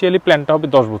ইনিশিয়ালি প্ল্যানটা হবে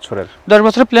 10 বছরের। 10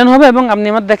 বছরের প্ল্যান হবে এবং আপনি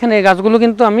আমার দেখেন এই গাছগুলো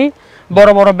কিন্তু আমি বড়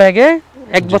বড় ব্যাগে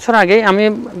 1 বছর আগে আমি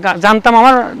জানতাম,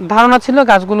 আমার ধারণা ছিল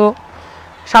গাছগুলো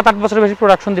 7-8 বছরের বেশি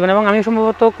প্রোডাকশন দিবেন এবং আমি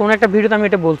সম্ভবত কোন একটা ভিডিওতে আমি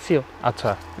এটা বলছিও।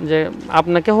 আচ্ছা, যে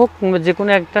আপনাকে হোক যে কোনো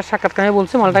একটা সাক্ষাৎকারে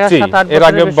বলছি মালটা গাছ 7-8 এর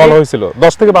আগে বলা হয়েছিল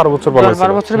 10 থেকে 12 বছর বলা হয়েছিল,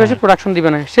 12 বছরের বেশি প্রোডাকশন দিবে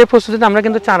না। সেই প্রস্তুতিতে আমরা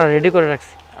কিন্তু চারা রেডি করে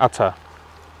রাখছি। আচ্ছা,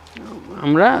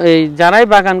 আমরা এই যারাই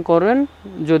বাগান করবেন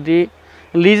যদি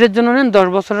লিজের জন্য নেন 10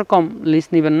 বছরের কম লিজ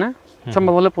নেবেন না,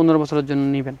 সম্ভব হলে 15 বছরের জন্য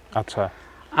নেবেন। আচ্ছা,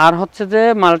 আর হচ্ছে যে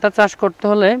মালটা চাষ করতে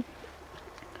হলে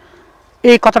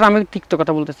এই কথাটা আমি তিক্ত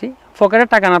কথা বলতেছি, পকেটে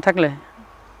টাকা না থাকলে,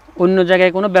 অন্য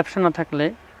জায়গায় কোনো ব্যবসা না থাকলে,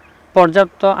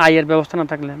 পর্যাপ্ত আয়ের ব্যবস্থা না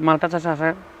থাকলে মালটা চাষে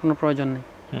আসার কোনো প্রয়োজন নেই।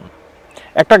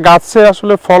 একটা গাছে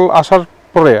আসলে ফল আসার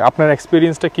পরে আপনার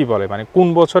এক্সপেরিয়েন্সটা কি বলে, মানে কোন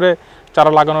বছরে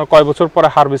চারা লাগানোর কয় বছর পরে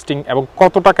হারভেস্টিং এবং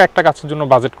কত টাকা একটা গাছের জন্য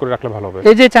বাজেট করে রাখলে ভালো হবে?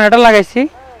 এই যে চারাটা লাগাইছি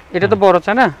এটা তো বড়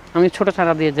চারা, আমি ছোট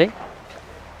চারা দিয়ে যাই।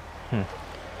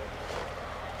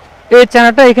 এই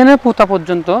চারাটা এখানে পোতা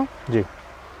পর্যন্ত জি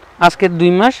আজকে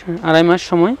 2-2.5 মাস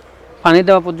সময় পানি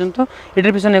দেওয়া পর্যন্ত,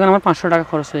 এটার পিছনে এখন আমার 500 টাকা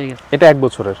খরচ হয়ে গেছে। এটা 1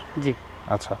 বছরের? জি।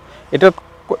 আচ্ছা, এটা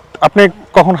আপনি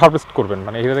কখন হারভেস্ট করবেন,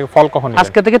 মানে এটা থেকে ফল কখন নেবেন?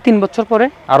 আজকে থেকে 3 বছর পরে,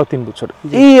 আরো 3 বছর।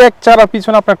 এই এক চারা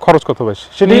পিছনে আপনার খরচ কত বেশি,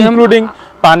 সেটা ইনক্লুডিং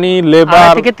পানি,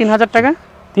 লেবার? থেকে 3000 টাকা।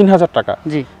 3000 টাকা?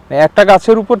 জি। একটা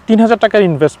গাছের উপর 3000 টাকার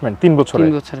ইনভেস্টমেন্ট 3 বছরে?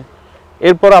 3 বছরে।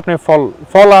 এরপর আপনি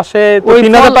ফল আসে তো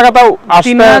 3000 টাকা, তাও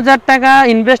 3000 টাকা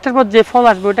ইনভেস্টের পর যে ফল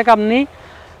আসবে ওটাকে আপনি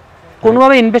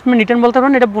কোনোভাবে ইনভেস্টমেন্ট রিটার্ন বলতে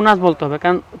পারবেন, এটা বোনাস বলতে হবে।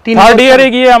 কারণ 3 ইয়ারে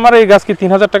গিয়ে আমার এই গাছ কি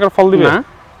 3000 টাকার ফল দিবে না,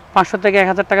 500 থেকে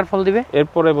 1000 টাকার ফল দিবে।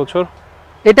 এরপরে বছর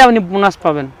এটা আপনি বোনাস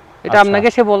পাবেন। এটা আপনাকে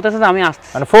সে বলতেছে যে আমি আসছি,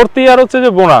 মানে 4th ইয়ার হচ্ছে যে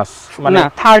বোনাস, মানে না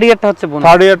 3rd ইয়ারটা হচ্ছে বোনাস।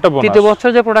 3rd ইয়ারটা bonus. তৃতীয় বছর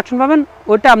যে প্রোডাকশন পাবেন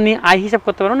ওটা আপনি আয় হিসাব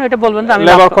করতে পারবেন, এটা বলবেন যে আমি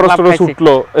লেবার খরচটা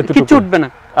উঠলো, এতটুকু কিছু উঠবে না।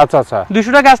 আচ্ছা আচ্ছা,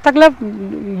 200 টাকা গাছ থাকলে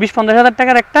 20-15 হাজার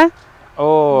টাকার একটা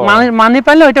মানি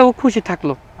পাইলে ওইটা খুশি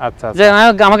থাকলো। আচ্ছা, যে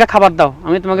আমাকে খাবার দাও,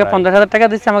 আমি তোমাকে 50,000 টাকা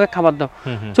দিচ্ছি, আমাকে খাবার দাও।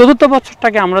 4th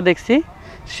বছরটাকে আমরা দেখছি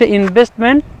সে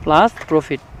ইনভেস্টমেন্ট প্লাস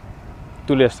প্রফিট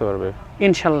তুলে আসতে পারবে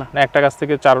ইনশাআল্লাহ। না একটা গাছ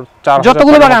থেকে 4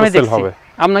 যতগুলো বাগান আমি দেখছি,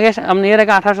 আপনি এর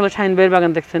আগে 18 সালে শাইন ভাইয়ের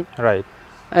বাগান দেখছেন, রাইট?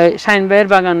 শাইন ভাইয়ের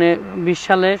বাগানে 20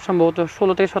 সালে সম্ভবত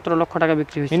 16 থেকে 17 লক্ষ টাকা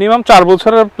বিক্রি হয়েছে। মিনিমাম 4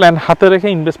 বছরের প্ল্যান হাতে রেখে,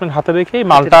 ইনভেস্টমেন্ট হাতে রেখে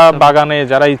মালটা বাগানে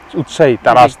যারা উৎসাহী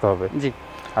তারা আসতে হবে। জি।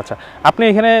 আচ্ছা, আপনি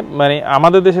এখানে মানে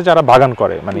আমাদের দেশে যারা বাগান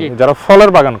করে, মানে যারা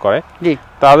ফলের বাগান করে, জি,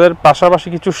 তাদের পাশাপাশি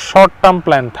কিছু শর্ট টার্ম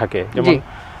প্ল্যান থাকে, যেমন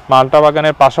মালটা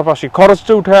বাগানের পাশাপাশি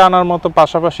খরচটা উঠে আনার মতো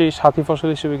পাশাপাশি সাথী ফসল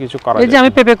হিসেবে কিছু করা যায়? এই যে আমি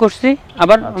পেঁপে করছি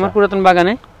আবার আমার পুরাতন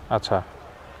বাগানে, আচ্ছা,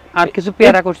 আর কিছু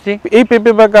পেয়ারা করছি। এই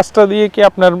পেঁপে বা গাছটা দিয়ে কি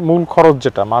আপনার মূল খরচ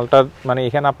যেটা মালটার মানে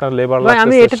এখানে আপনার লেবার ভাই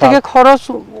আমি এটা থেকে খরচ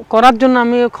করার জন্য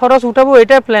আমি খরচ উঠাবো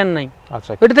এটা প্ল্যান নাই।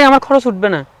 আচ্ছা, এটা থেকে আমার খরচ উঠবে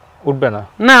না, উঠবে না?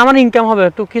 না আমার ইনকাম হবে,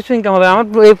 একটু কিছু ইনকাম হবে। আমার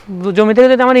এই জমি থেকে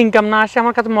যদি আমার ইনকাম না আসে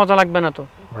আমার কাছে মজা লাগবে না। তো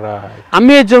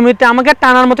আমি এই জমিতে আমাকে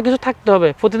টানার মতো কিছু থাকতে হবে,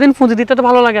 প্রতিদিন পুঁজি দিতে তো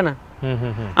ভালো লাগে না।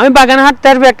 আমি বাগানে হাঁটতে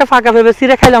আসবে, একটা ফাঁকা ভেবে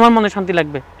ছিঁড়ে খাইলে আমার মনে শান্তি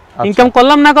লাগবে। ইনকাম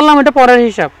করলাম না করলাম এটা পরের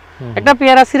হিসাব। একটা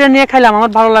পেয়ারা ছিঁড়ে নিয়ে খাইলাম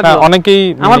আমার ভালো লাগবে। অনেকেই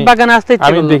আমার বাগানে আসতে ইচ্ছে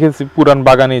আমি দেখেছি পুরান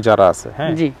বাগানি যারা আছে,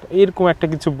 হ্যাঁ, এরকম একটা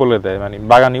কিছু বলে দেয় মানে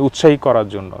বাগানি উৎসাহী করার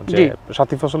জন্য যে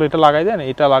সাথী ফসল এটা লাগাই দেন,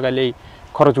 এটা লাগাইলেই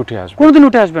খরচ উঠে আসবে। কোনোদিন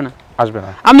উঠে আসবে না, আসবে না।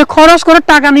 আপনি খরচ করে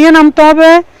টাকা নিয়ে নামতে হবে,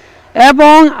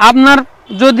 এবং আপনার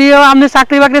যদিও আপনি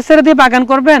চাকরি বাকরি ছেড়ে দিয়ে বাগান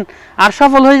করবেন আর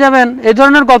সফল হয়ে যাবেন, এই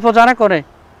ধরনের গল্প যারা করে।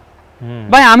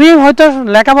 ভাই আমি হয়তো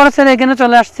লেখাপড়া ছেড়ে এখানে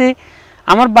চলে আসছি,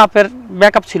 আমার বাপের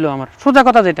ব্যাকআপ ছিল, আমার সোজা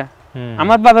কথা যেটা,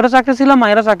 আমার বাপেরও চাকরি ছিল,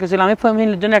 মায়েরও চাকরি ছিল, আমি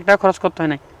ফ্যামিলির জন্য একটা খরচ করতে হয়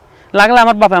নাই, লাগলে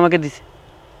আমার বাপে আমাকে দিছে।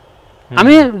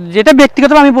 আমি যেটা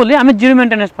ব্যক্তিগত আমি বলি, আমি জিরো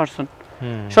মেইনটেনেন্স পারসন।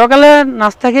 সকালে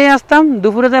নাস্তা খেয়ে আসতাম,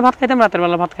 দুপুরে যায় ভাত খাইতাম, রাতের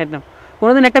বেলা ভাত খাইতাম,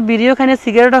 কোনোদিন একটা বিড়িও খাই নাই,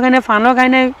 সিগারেটও খাই নাই, ফানও খাই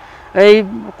নাই, এই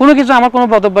কোনো কিছু আমার কোনো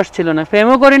বদভ্যাস ছিল না,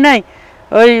 প্রেমও করি নাই,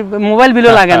 ওই মোবাইল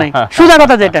বিলও লাগে নাই, সোজা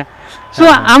কথা যেটা। সো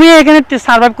আমি এখানে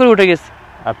সার্ভাইভ করে উঠে গেছি।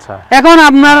 আচ্ছা, এখন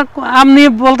আপনি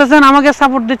বলতেছেন আমাকে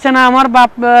সাপোর্ট দিচ্ছে না, আমার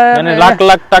বাপ মানে লাখ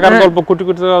লাখ টাকার গল্প, কোটি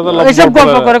কোটি টাকার এইসব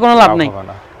গল্প করে কোনো লাভ নাই।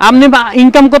 আপনি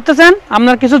ইনকাম করতেছেন,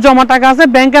 আপনার কিছু জমা টাকা আছে,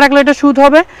 ব্যাংকে রাখলে এটা সুদ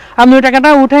হবে, আপনি ওই টাকাটা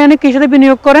উঠে এনে কৃষিতে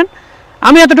বিনিয়োগ করেন।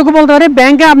 আমি এতটুকু বলতে পারি,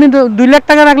 ব্যাংকে আপনি 2 লাখ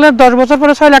টাকা রাখলে 10 বছর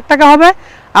পরে 6 লাখ টাকা হবে,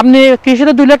 আপনি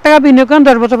কৃষিতে 2 লাখ টাকা বিনিয়োগ করেন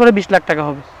 10 বছর পরে 20 লাখ টাকা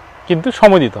হবে, কিন্তু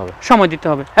সময় দিতে হবে, সময় দিতে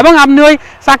হবে। এবং আপনি ওই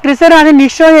চাকরি ছেড়ে আনি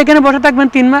নিশ্চয়ই এখানে বসে থাকবেন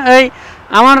 3 মাস। এই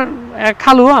আমার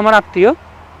খালু, আমার আত্মীয়,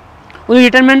 উনি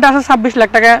রিটায়ারমেন্টে আছে 26 লাখ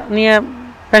টাকা নিয়ে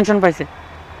পেনশন পাইছে।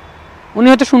 উনি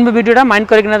হয়তো শুনবে ভিডিওটা, মাইন্ড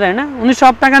করে কিনা জানি না, উনি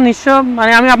সব টাকা নিশ্চয়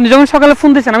মানে আপনি যখন সকালে ফোন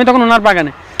দিচ্ছেন আমি তখন ওনার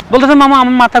বাগানে বলতেছেন, মামা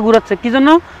আমার মাথা ঘুরাচ্ছে, কি জন্য?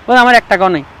 বলে আমার 1 টাকাও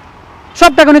নেই,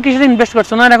 সব টাকা উনি কৃষিতে ইনভেস্ট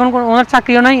করছে, ওনার এখন ওনার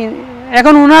চাকরিও নাই,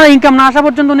 এখন ওনার ইনকাম না আসা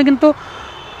পর্যন্ত উনি কিন্তু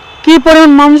কি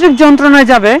পরিমাণ মানসিক যন্ত্রণায়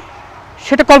যাবে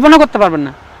সেটা কল্পনা করতে পারবেন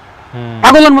না,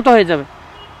 পাগলের মতো হয়ে যাবে।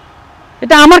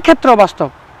 এটা আমার ক্ষেত্রে বাস্তব।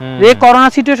 এই করোনা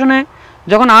সিচুয়েশনে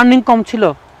যখন আর্নিং কম ছিল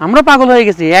আমরা পাগল হয়ে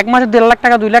গেছি, 1 মাসে 1.5 লাখ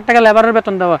টাকা 2 লাখ টাকা লেবারের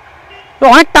বেতন দেওয়া তো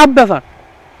অনেক টাফ ব্যাপার।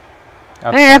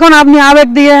 এখন আপনি আবেগ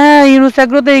দিয়ে, হ্যাঁ ইউনুস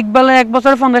এগ্রোতে ইকবালে 1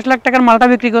 বছরে 50 লাখ টাকার মালটা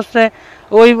বিক্রি করছে,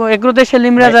 ওই এগ্রোতে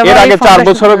সেলিম রাজা, এর আগে 4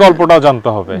 বছরের গল্পটাও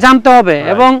জানতে হবে,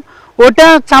 এবং ওটা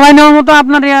চালাই নেওয়ার মতো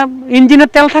আপনার ইঞ্জিনের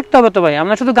তেল থাকতে হবে। তো ভাই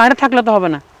আমরা শুধু গাড়ি থাকলে তো হবে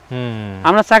না,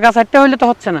 আমরা চাকা চারটে হইলে তো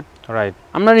হচ্ছে না, রাইট,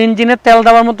 আপনার ইঞ্জিনের তেল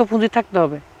দেওয়ার মতো পুঁজি থাকতে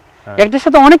হবে। একটার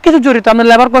সাথে অনেক কিছু জড়িত, আপনার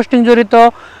লেবার কস্টিং জড়িত,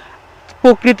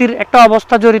 প্রকৃতির একটা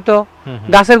অবস্থা জড়িত,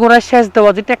 গাছের গোড়ায় সেচ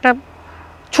দেওয়া, যেটা একটা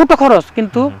ছোট খরচ,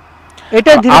 কিন্তু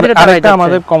এটা ধীরে ধীরে দাঁড়ায় যাচ্ছে।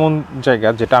 আমাদের কমন জায়গা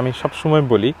যেটা আমি সব সময়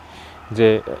বলি যে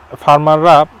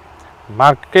ফার্মাররা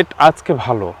মার্কেট আজকে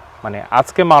ভালো, মানে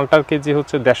আজকে মালটার কেজি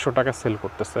হচ্ছে 150 টাকা সেল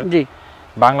করতেছে, জি,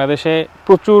 বাংলাদেশে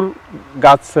প্রচুর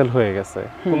গাছ সেল হয়ে গেছে,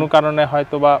 কোনো কারণে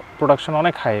হয়তো বা প্রোডাকশন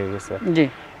অনেক হাই হয়ে গেছে, জি,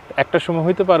 একটা সময়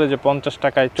হইতে পারে যে 50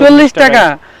 টাকায় 40 টাকা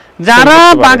যারা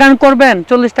বাগান করবেন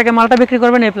 40 টাকা মালটা বিক্রি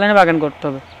করবেন, এই প্ল্যানে বাগান করতে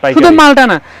হবে। শুধু মালটা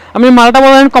না, আপনি মালটা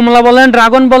বলেন, কমলা বলেন,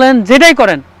 ড্রাগন বলেন, যেটাই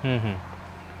করেন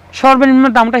সর্বনিম্ন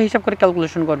দামটা হিসাব করে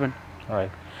ক্যালকুলেশন করবেন।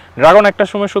 ড্রাগন একটা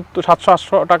সময়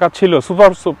 700-800 টাকা ছিল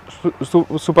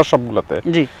সুপার শপগুলোতে,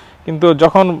 জি, কিন্তু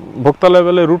যখন ভোক্তা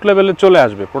লেভেলে, রুট লেভেলে চলে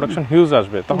আসবে, প্রোডাকশন হিউজ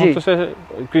আসবে, তখন তো সে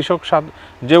কৃষক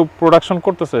যে প্রোডাকশন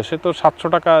করতেছে সে তো 700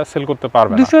 টাকা সেল করতে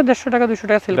পারবে না, 200-150 টাকা 200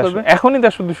 টাকা সেল করবে। এখনই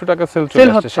 150-200 টাকা সেল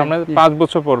চলে আসছে, সামনে 5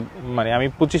 বছর পর, মানে আমি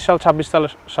 25 সাল 26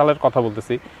 সালের কথা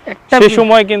বলতেছি, সেই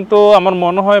সময় কিন্তু আমার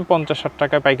মনে হয় 50-60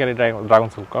 টাকায় পাইকারি ড্রাগন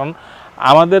সেল। কারণ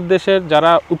আমাদের দেশের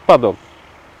যারা উৎপাদক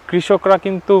কৃষকরা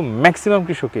কিন্তু ম্যাক্সিমাম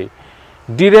কৃষকই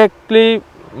ডিরেক্টলি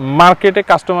মার্কেটে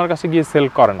কাস্টমার কাছে গিয়ে সেল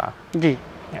করে না, জি,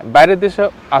 বাইরের দেশে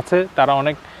আছে, তারা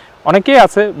অনেকেই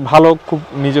আছে ভালো, খুব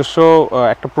নিজস্ব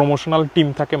একটা প্রমোশনাল টিম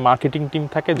থাকে, মার্কেটিং টিম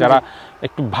থাকে, যারা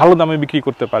একটু ভালো দামে বিক্রি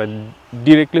করতে পারে,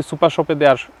 ডিরেক্টলি সুপার শপে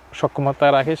দেওয়ার সক্ষমতা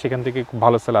রাখে, সেখান থেকে খুব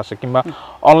ভালো সেল আসে, কিংবা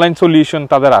অনলাইন সলিউশন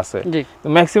তাদের আছে।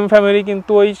 ম্যাক্সিমাম ফ্যামিলি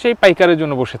কিন্তু ওই সেই পাইকারের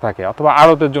জন্য বসে থাকে অথবা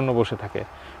আড়তের জন্য বসে থাকে,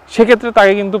 সেক্ষেত্রে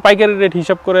তাকে কিন্তু পাইকারি রেট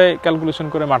হিসাব করে ক্যালকুলেশন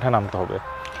করে মাঠে নামতে হবে।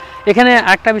 এখানে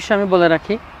একটা বিষয় আমি বলে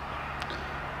রাখি,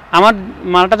 আমার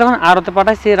মালটা যখন আড়তে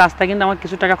পাঠাইছি রাস্তায় কিন্তু আমার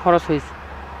কিছু টাকা খরচ হয়েছে।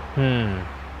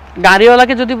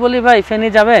 গাড়িওয়ালাকে যদি বলি ভাই ফেনী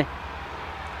যাবে,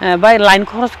 ভাই লাইন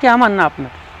খরচ কি আমার না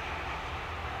আপনার?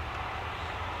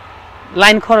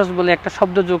 লাইন খরচ বলে একটা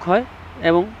শব্দ যোগ হয়,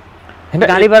 এবং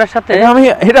গাড়ি ভাড়ার সাথে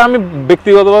এটা আমি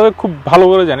ব্যক্তিগতভাবে খুব ভালো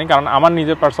করে জানি, কারণ আমার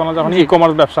নিজের পার্সোনাল যখন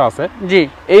ই-কমার্স ব্যবসা আছে, জি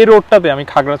এই রোডটাতে আমি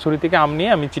খাগড়াছড়ি থেকে আম নিয়ে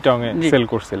আমি চিটাগাং এ সেল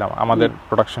করছিলাম আমাদের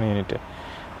প্রোডাকশন ইউনিটে।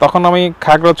 তখন আমি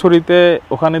খাগড়াছড়িতে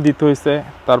ওখানে দিতে হয়েছে,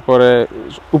 তারপরে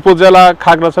উপজেলা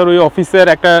খাগড়াছড়ি অফিসের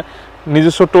একটা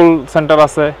নিজস্ব টোল সেন্টার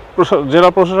আছে, জেলা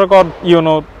প্রশাসক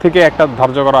ইউনো থেকে একটা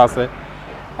ধার্য করা আছে,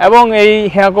 এবং এই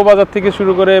হেয়াকো বাজার থেকে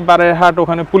শুরু করে বারেরহাট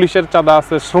ওখানে পুলিশের চাঁদা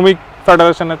আছে, শ্রমিক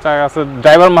ফেডারেশনের চাঁদা আছে,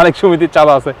 ড্রাইভার মালিক সমিতির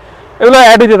চাঁদা আছে, এগুলো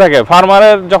অ্যাড হতে থাকে।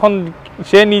 ফার্মারের যখন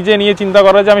সে নিজে নিয়ে চিন্তা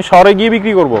করে যে আমি শহরে গিয়ে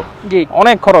বিক্রি করব,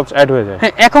 অনেক খরচ অ্যাড হয়ে যায়।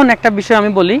 হ্যাঁ, এখন একটা বিষয়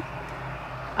আমি বলি,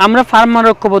 আমরা ফার্মার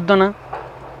ঐক্যবদ্ধ না।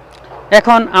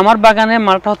 এখন আমার বাগানে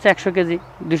মালটা হচ্ছে 100 কেজি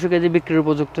 200 কেজি বিক্রির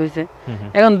উপযুক্ত হয়েছে।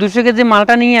 এখন 200 কেজি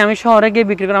মালটা নিয়ে আমি শহরে গিয়ে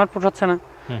বিক্রি করে আমার পোষাচ্ছে না।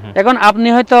 এখন আপনি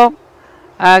হয়তো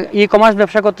ই-কমার্স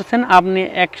ব্যবসা করতেছেন, আপনি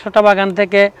 100টা বাগান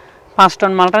থেকে 5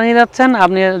 টন মালটা নিয়ে যাচ্ছেন,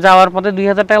 আপনি যাওয়ার পথে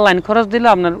 2000 টাকা লাইন খরচ দিলে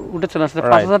আপনার উঠে চলে আসছে,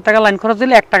 5000 টাকা লাইন খরচ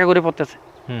দিলে 1 টাকা করে পড়তেছে।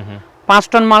 5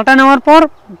 টন মালটা নেওয়ার পর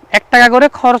 1 টাকা করে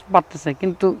খরচ বাড়তেছে,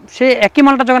 কিন্তু সেই একই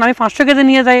মালটা যখন আমি 500 কেজি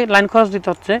নিয়ে যাই লাইন খরচ দিতে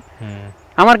হচ্ছে,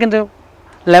 আমার কিন্তু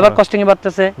লেবার কস্টিং এ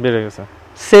বাড়তেছে, বেড়ে গেছে,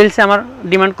 সেলসে আমার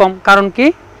ডিমান্ড কম। কারণ কি,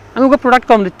 আমি ওকে প্রোডাক্ট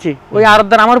কম দিচ্ছি, ওই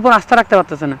আড়তদার আমার উপর আস্থা রাখতে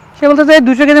পারতেছে না। সে বলতেছে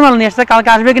 200 কেজি মাল নিয়ে আসছে, কালকে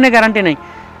আসবে কিনা গ্যারান্টি নেই।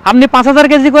 আপনি 5000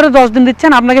 কেজি করে 10 দিন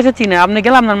দিচ্ছেন, আপনাকে সে চিনে, আপনি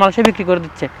গেলে আপনার মাল সে বিক্রি করে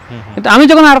দিচ্ছে। কিন্তু আমি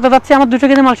যখন আড়তে যাচ্ছি, আমার 200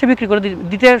 কেজি মাল সে বিক্রি করে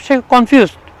দিতে সে কনফিউজ।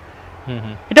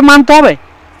 এটা মানতে হবে,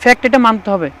 ফ্যাক্ট, এটা মানতে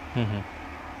হবে।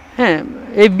 হ্যাঁ,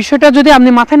 এই বিষয়টা যদি আপনি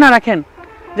মাথায় না রাখেন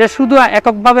যে শুধু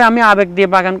এককভাবে আমি আবেগ দিয়ে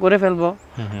বাগান করে ফেলবো,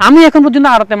 আমি এখন পর্যন্ত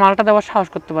আড়তে মালটা দেওয়ার সাহস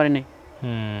করতে পারি নাই।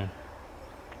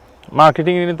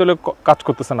 মার্কেটিং নিয়ে তো কাজ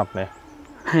করতেছেন আপনি?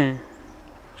 হ্যাঁ,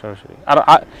 সরাসরি। আর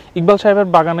ইকবাল সাহেবের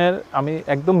বাগানের আমি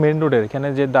একদম মেইন রোডের এখানে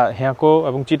যে হেয়াকো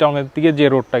এবং চিটাগাং এর দিকে যে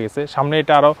রোডটা গেছে, সামনে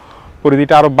এটা আরো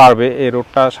পরিধিটা আরো বাড়বে, এই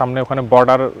রোডটা সামনে ওখানে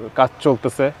বর্ডার কাজ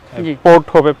চলতেছে, পোর্ট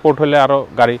হবে, পোর্ট হলে আরো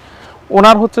গাড়ি।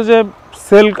 ওনার হচ্ছে যে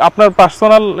সেল, আপনার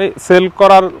পার্সোনাল সেল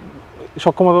করার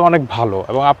সক্ষমতা অনেক ভালো,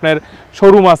 এবং আপনার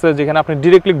শোরুম আছে যেখানে আপনি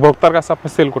ডিরেক্টলি ভোক্তার কাছে আপনি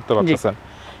সেল করতে পারতেছেন।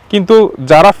 কিন্তু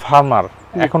যারা ফার্মার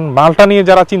এখন মালটা নিয়ে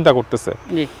যারা চিন্তা করতেছে,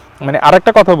 মানে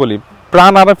আরেকটা কথা বলি,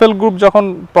 প্রাণ আরএফএল গ্রুপ যখন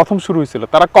প্রথম শুরু হয়েছিল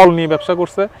তারা কল নিয়ে ব্যবসা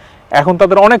করছে, এখন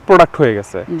তাদের অনেক প্রোডাক্ট হয়ে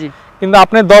গেছে। কিন্তু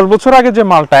আপনি 10 বছর আগে যে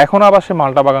মালটা, এখন আবার সে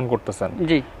মালটা বাগান করতেছেন,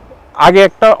 আগে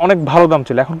একটা অনেক ভালো দাম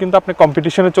ছিল, এখন কিন্তু আপনি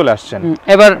কম্পিটিশনে চলে আসছেন।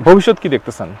 এবার ভবিষ্যৎ কি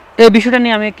দেখতেছেন? এই বিষয়টা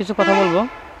নিয়ে আমি কিছু কথা বলবো।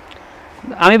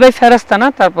 আমি ভাই ফেরেশতা না,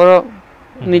 তারপরও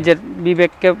নিজের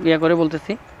বিবেককে ইয়া করে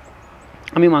বলতেছি,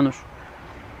 আমি মানুষ।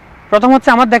 প্রথম হচ্ছে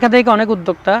আমার দেখা দেখি অনেক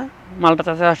উদ্যোক্তা মালটা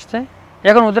চাষে আসছে,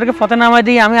 এখন ওদেরকে ফতে নামাই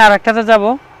দিয়ে আমি আর একটাতে যাবো,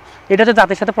 এটা হচ্ছে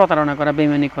জাতির সাথে প্রতারণা করা,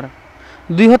 বেইমানি করা।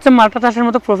 2 হচ্ছে মালটা চাষের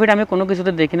মতো প্রফিট আমি কোনো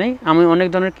কিছুতে দেখি নাই। আমি অনেক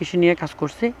ধরনের কৃষি নিয়ে কাজ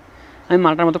করছি, আমি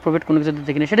মালটার মতো প্রফিট কোনো কিছুতে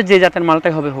দেখি নাই, সেটা যে জাতের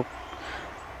মালটাই হবে হোক।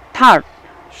 3rd,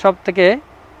 সব থেকে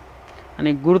মানে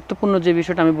গুরুত্বপূর্ণ যে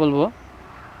বিষয়টা আমি বলবো,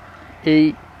 এই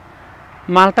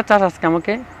মালটা চাষ আজকে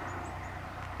আমাকে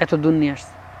এত দূর নিয়ে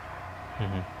আসছে,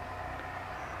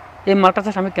 এই মালটা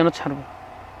চাষ আমি কেন ছাড়বো?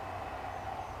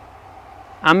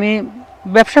 আমি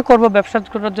ব্যবসা করব, ব্যবসা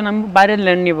করার জন্য আমি বাইরের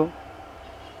ল্যান্ড নিব,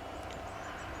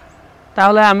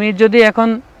 তাহলে আমি যদি এখন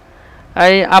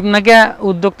এই আপনাকে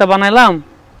উদ্যোক্তা বানাইলাম,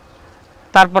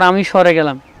 তারপর আমি সরে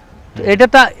গেলাম, তো এটা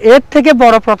তো এর থেকে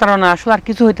বড় প্রতারণা আসলে আর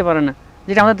কিছু হইতে পারে না,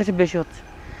 যেটা আমাদের দেশে বেশি হচ্ছে।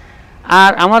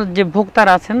 আর আমার যে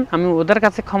ভোক্তারা আছেন, আমি ওদের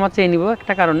কাছে ক্ষমা চেয়ে নিব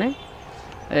একটা কারণে,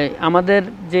 আমাদের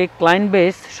যে ক্লায়েন্ট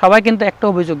বেস সবাই কিন্তু একটা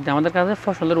অভিযোগ দেয়, আমাদের কাছে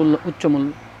ফসলের উচ্চ মূল্য।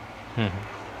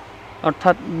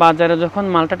 অর্থাৎ বাজারে যখন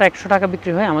মালটাটা 100 টাকা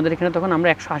বিক্রি হয়, আমাদের এখানে তখন আমরা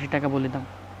 180 টাকা বলি দাম।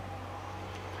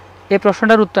 এই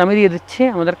প্রশ্নটার উত্তর আমি দিয়ে দিচ্ছি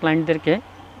আমাদের ক্লায়েন্টদেরকে।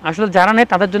 আসলে যারা নেয়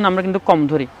তাদের জন্য আমরা কিন্তু কম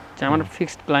ধরি, যে আমার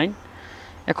ফিক্সড ক্লায়েন্ট।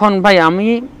 এখন ভাই আমি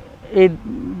এই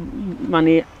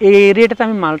মানে এই রেটে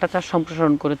আমি মালটা চাষ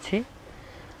সম্প্রসারণ করেছি,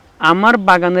 আমার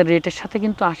বাগানের রেটের সাথে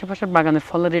কিন্তু আশেপাশের বাগানের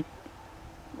ফলের রেট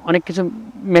অনেক কিছু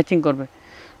ম্যাচিং করবে।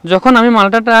 যখন আমি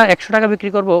মালটাটা 100 টাকা বিক্রি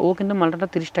করব, ও কিন্তু মালটাটা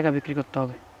 30 টাকা বিক্রি করতে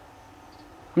হবে,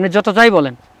 আপনি যত যাই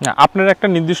বলেন। না, আপনার একটা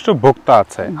নির্দিষ্ট ভোক্তা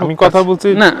আছে, আমি কথা বলছি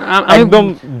না একদম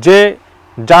যে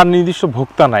যার নির্দিষ্ট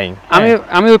ভোক্তা নাই।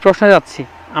 আমি ওই প্রশ্নে যাচ্ছি।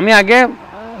 আমি আগে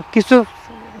কিছু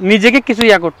নিজেকে কিছু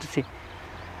ইয়া করতেছি,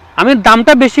 আমি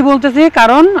দামটা বেশি বলতেছি,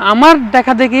 কারণ আমার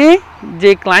দেখা দেখি যে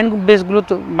ক্লায়েন্ট বেসগুলো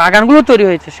বাগানগুলো তৈরি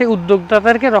হয়েছে, সেই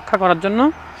উদ্যোক্তাদেরকে রক্ষা করার জন্য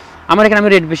আমার এখানে আমি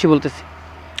রেট বেশি বলতেছি।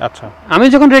 আচ্ছা, আমি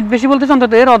যখন রেট বেশি বলতেছি,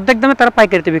 অন্তত এর অর্ধেক দামে তারা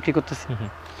পাইকারিতে বিক্রি করতেছে।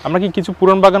 আমরা কি কিছু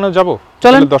পুরান বাগানে যাব,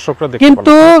 চলেন দর্শকরা দেখতে।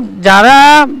 কিন্তু যারা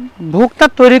ভোক্তা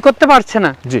তৈরি করতে পারছে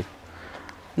না, জি,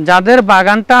 যাদের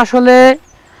বাগানটা আসলে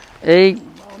এই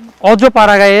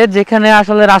অজপাড়াগায়ে, যেখানে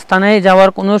আসলে রাস্তা নেই, যাওয়ার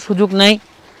কোনো সুযোগ নেই,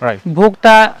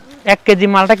 ভোক্তা 1 কেজি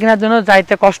মালটা কেনার জন্য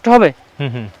যাইতে কষ্ট হবে,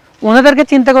 ওনাদেরকে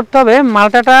চিন্তা করতে হবে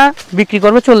মালটাটা বিক্রি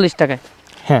করবে 40 টাকায়।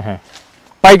 হ্যাঁ হ্যাঁ,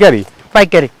 পাইকারি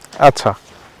পাইকারি। আচ্ছা,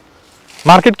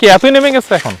 মার্কেট কি এতই নেমে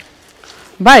গেছে এখন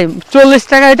ভাই? 40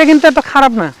 টাকা, এটা কিন্তু এত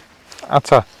খারাপ না।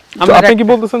 আচ্ছা, আপনি কি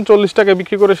বলতেছেন 40 টাকা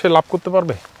বিক্রি করে সে লাভ করতে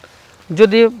পারবে?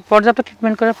 যদি পর্যাপ্ত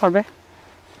ট্রিটমেন্ট করে পারবে।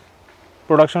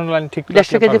 প্রোডাকশন লাইন ঠিক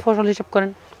 150 কেজি ফসল হিসাব করেন,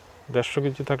 150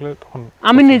 কেজি থাকলে তখন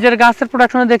আমি নিজের গাছের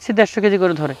প্রোডাকশনে দেখছি 150 কেজি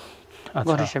করে ধরে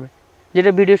ঘর হিসেবে,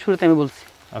 যেটা ভিডিও শুরুতে আমি বলছি।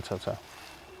 আচ্ছা আচ্ছা,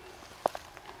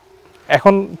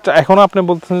 এখন আপনি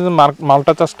বলতেছেন যে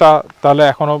মালটা চাষটা তাহলে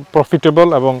এখনো প্রফিটেবল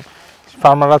এবং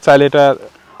ফার্মাররা চাইলে এটা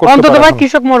করতে পারে, অন্তত ভাই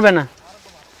কৃষক মরবে না।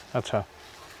 আচ্ছা,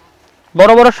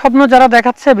 বড় বড় স্বপ্ন যারা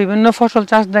দেখাচ্ছে, বিভিন্ন ফসল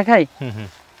চাষ দেখায়,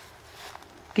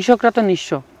 কৃষকরা তো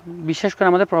নিঃস্ব, বিশেষ করে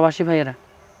আমাদের প্রবাসী ভাইয়েরা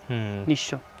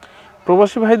নিঃস্ব।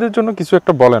 প্রবাসী ভাইদের জন্য কিছু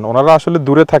একটা বলেন, ওনারা আসলে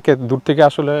দূরে থাকে, দূর থেকে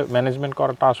আসলে ম্যানেজমেন্ট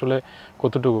করাটা আসলে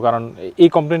কতটুকু, কারণ এই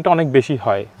কমপ্লেনটা অনেক বেশি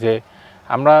হয় যে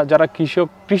আমরা যারা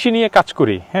কৃষি নিয়ে কাজ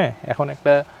করি, হ্যাঁ, এখন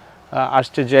একটা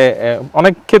আসছে যে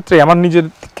অনেক ক্ষেত্রে, আমার নিজের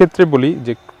ক্ষেত্রে বলি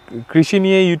যে কৃষি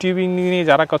নিয়ে ইউটিউবিং নিয়ে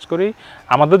যারা কাজ করি,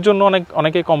 আমাদের জন্য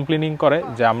অনেকে কমপ্লেনিং করে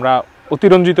যে আমরা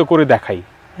অতিরঞ্জিত করে দেখাই,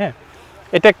 হ্যাঁ,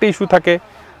 এটা একটা ইস্যু থাকে।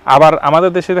 আবার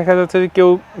আমাদের দেশে দেখা যাচ্ছে যে কেউ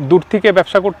দূর থেকে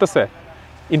ব্যবসা করতেছে,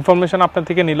 ইনফরমেশন আপনার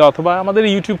থেকে নিল অথবা আমাদের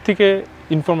ইউটিউব থেকে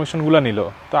ইনফরমেশনগুলো নিল,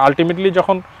 তো আলটিমেটলি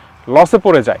যখন লসে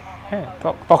পড়ে যায়, হ্যাঁ,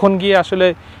 তখন গিয়ে আসলে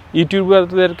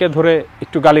ইউটিউবারদেরকে ধরে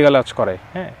একটু গালিগালাজ করে,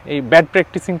 হ্যাঁ, এই ব্যাড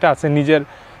প্র্যাকটিসিংটা আছে নিজের।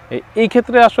 এই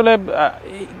ক্ষেত্রে আসলে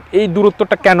এই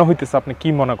দূরত্বটা কেন হইতেছে আপনি কি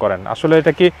মনে করেন? আসলে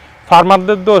এটা কি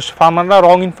ফার্মারদের দোষ, ফার্মাররা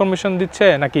রং ইনফরমেশন দিচ্ছে,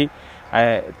 নাকি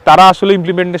তারা আসলে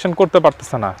ইমপ্লিমেন্টেশন করতে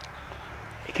পারতেছে না?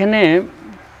 এখানে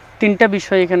 3টা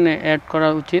বিষয় এখানে অ্যাড করা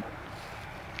উচিত।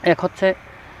 এক হচ্ছে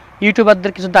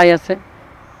ইউটিউবারদের কিছু দায় আছে,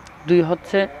 2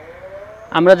 হচ্ছে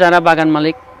আমরা যারা বাগান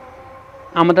মালিক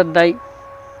আমাদের দায়।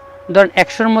 ধরেন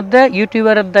 100-র মধ্যে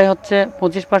ইউটিউবারের দায় হচ্ছে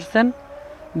 25%,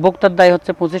 ভোক্তার দায়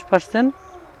হচ্ছে 25%,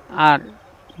 আর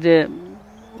যে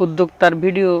উদ্যোক্তার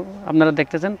ভিডিও আপনারা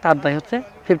দেখতেছেন তার দায় হচ্ছে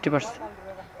 50%,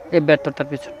 এই ব্যর্থতার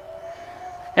পিছনে।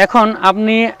 এখন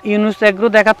আপনি ইউনুস এগ্রো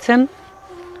দেখাচ্ছেন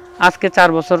আজকে 4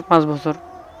 বছর 5 বছর,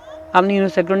 আপনি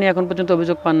ইউনুস এগ্রো নিয়ে এখন পর্যন্ত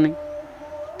অভিযোগ পাননি।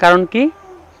 কারণ কি?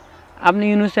 আপনি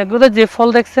ইউনুস এগ্রোতে যে ফল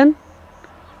দেখছেন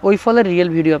ওই ফলের রিয়েল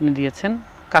ভিডিও আপনি দিয়েছেন,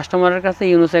 কাস্টমারের কাছে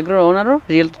ইউনুস এগ্রোর ওনারও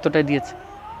রিয়েল তথ্যটাই দিয়েছে।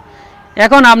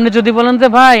 এখন আপনি যদি বলেন যে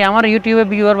ভাই আমার ইউটিউবে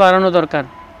ভিউয়ার বাড়ানো দরকার,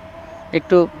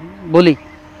 একটু বলি,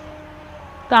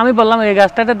 তো আমি বললাম এই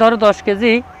গাছটাতে ধরো 10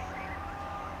 কেজি,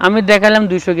 আমি দেখালাম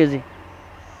 200 কেজি,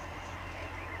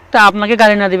 তা আপনাকে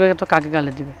গালি না দিবে তো কাকে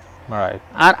গালি দিবে?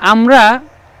 আর আমরা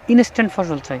ইনস্ট্যান্ট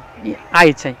ফসল চাই,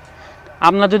 আয় চাই।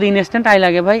 আপনার যদি ইনস্ট্যান্ট আয়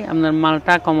লাগে ভাই, আপনার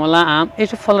মালটা, কমলা, আম,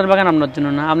 এইসব ফলের বাগান আপনার জন্য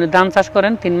না। আপনি ধান চাষ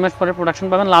করেন, 3 মাস পরে প্রোডাকশন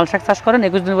পাবেন। লাল শাক চাষ করেন,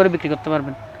 21 দিন পরে বিক্রি করতে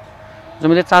পারবেন।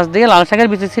 জমিতে চাষ দিয়ে লাল শাকের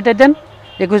বীজ ছিটাই দেন,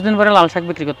 21 দিন পরে লাল শাক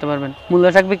বিক্রি করতে পারবেন, মূলা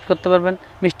শাক বিক্রি করতে পারবেন,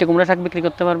 মিষ্টি কুমড়া শাক বিক্রি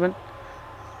করতে পারবেন।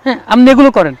 হ্যাঁ, আপনি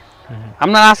এগুলো করেন।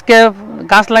 আপনার আজকে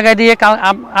গাছ লাগাই দিয়ে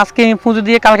আজকে পুঁজি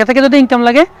দিয়ে কালকে থেকে যদি ইনকাম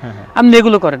লাগে, আপনি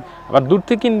এগুলো করেন। আবার দূর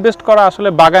থেকে ইনভেস্ট করা, আসলে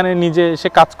বাগানে নিজে এসে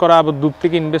কাজ করা, আবার দূর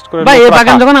থেকে ইনভেস্ট করে। ভাই এই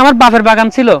বাগান যখন আমার বাপের বাগান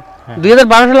ছিল,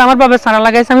 2012 সালে আমার বাপের চারা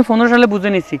লাগাইছে, আমি 15 সালে বুঝে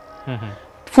নিছি।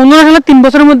 15 সালে 3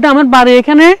 বছরের মধ্যে আমার বাড়ি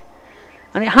এখানে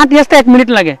মানে হাঁটি আসতে 1 মিনিট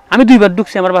লাগে। আমি 2 বার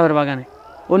ঢুকছি আমার বাপের বাগানে,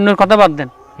 অন্যের কথা বাদ দেন।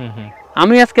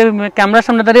 আমি আজকে ক্যামেরার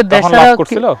সামনে দাঁড়িয়ে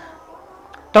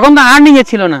তখন তো আর্নিং এ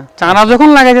ছিল না। চারা যখন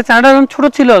লাগাইছে, চারাটা যখন ছোট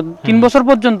ছিল 3 বছর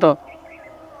পর্যন্ত,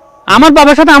 আমার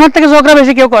বাবার সাথে আমার থেকে ঝগড়া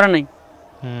বেশি কেউ করে নাই,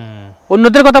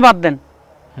 অন্যদের কথা বাদ দেন।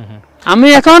 আমি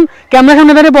এখন ক্যামেরার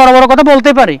সামনে দাঁড়িয়ে বড় বড় কথা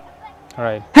বলতে পারি।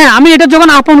 হ্যাঁ, আমি এটা যখন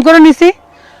আপন করে নিছি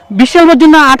 20 সাল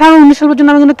পর্যন্ত, 18-19 সাল পর্যন্ত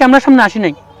আমি কিন্তু ক্যামেরার সামনে আসি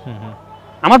নাই,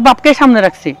 আমার বাপকে সামনে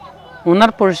রাখছি।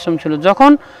 ওনার পরিশ্রম ছিল।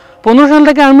 যখন 15 সাল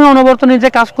থেকে আমি অনবরত নিজে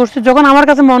কাজ করছি, যখন আমার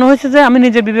কাছে মনে হয়েছে যে আমি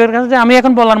নিজে বিবেকের কাছে যে আমি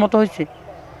এখন বলার মতো হয়েছি,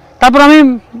 তারপর আমি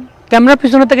ক্যামেরার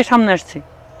পিছনে থেকে সামনে আসছি।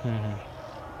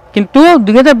 কিন্তু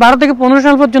 2012 থেকে 15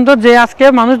 সাল পর্যন্ত যে আজকে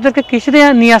মানুষদেরকে কৃষিতে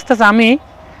নিয়ে আসতেছে, আমি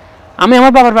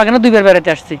আমার বাবার বাগানে 2 বার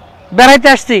বেড়াইতে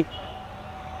আসছি,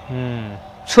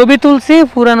 ছবি তুলছি,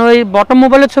 পুরানো ওই বটম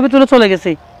মোবাইলের ছবি তুলে চলে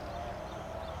গেছি।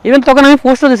 ইভেন তখন আমি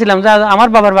পোস্টও দিয়েছিলাম যে আমার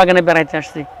বাবার বাগানে বেড়াইতে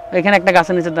আসছি, এখানে একটা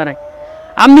গাছের নিচে দাঁড়ায়।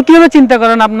 আপনি কিভাবে চিন্তা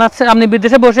করেন, আপনি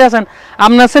বিদেশে বসে আছেন,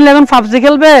 আপনার ছেলে এখন পাবজি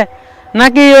খেলবে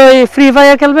নাকি ওই ফ্রি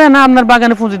ফায়ার খেলবে, না আপনার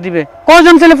বাগানে পুঁজি দিবে?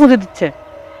 কয়জন ছেলে পুঁজি দিচ্ছে?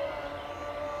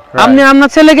 আপনি আপনার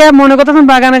ছেলেকে মনে করতেছেন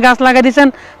বাগানে গাছ লাগাই দিচ্ছেন,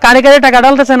 কারে কারে টাকা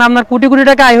ঢালতেছেন, আপনার কোটি কোটি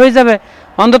টাকা আয় হয়ে যাবে,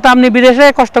 অন্তত আপনি বিদেশে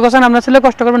কষ্ট করছেন, আপনার ছেলে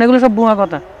কষ্ট করবেন, এগুলো সব ভুয়া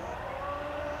কথা।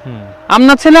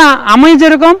 আপনার ছেলে, আমি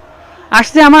যেরকম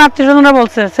আসছি, আমার আত্মীয় স্বজনরা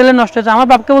বলছে ছেলে নষ্ট হয়েছে, আমার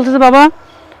বাপকে বলছে বাবা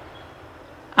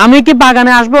আমি কি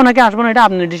বাগানে আসবো নাকি আসবো না, এটা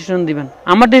আপনি ডিসিশন দিবেন।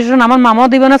 আমার ডিসিশন আমার মামাও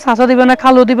দিবে না, চাচা দিবে না,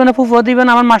 খালু দিবে না, ফুফুও দিবে না,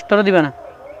 আমার মাস্টারও দিবে না।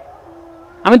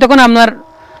 আমি তখন আপনার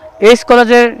এইচ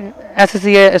কলেজের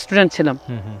এসএসসি স্টুডেন্ট ছিলাম,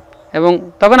 এবং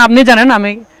তখন আপনি জানেন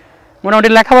আমি মোটামুটি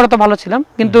লেখাপড়া তো ভালো ছিলাম,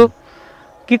 কিন্তু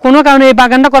কি কোনো কারণে এই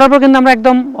বাগানটা করার পর কিন্তু আমরা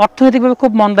একদম অর্থনৈতিকভাবে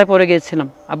খুব মন্দায় পড়ে গিয়েছিলাম।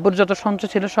 আব্বুর যত সঞ্চয়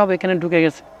ছিল সব এখানে ঢুকে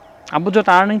গেছে, আব্বুর যত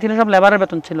আর্নিং ছিল সব লেবারের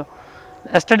বেতন ছিল,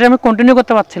 স্টাডি আমি কন্টিনিউ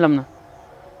করতে পারছিলাম না।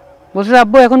 বলছি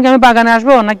আব্বু এখন কি আমি বাগানে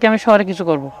আসবো নাকি আমি শহরে কিছু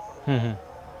করব?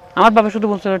 আমার বাবা শুধু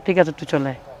বলছিল ঠিক আছে তুই চলে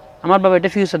আয়। আমার বাবা এটা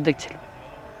ফিউচার দেখছিল,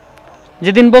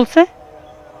 যেদিন বলছে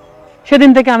সেদিন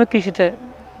থেকে আমি কৃষিতে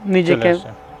নিজেকে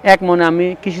এক মনে আমি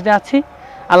কৃষিতে আছি।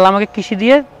 আল্লাহ আমাকে কৃষি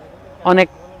দিয়ে অনেক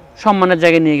সম্মানের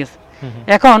জায়গায় নিয়ে গেছে।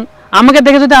 এখন আমাকে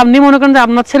দেখে যদি আপনি মনে করেন যে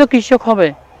আপনার ছেলে কৃষক হবে,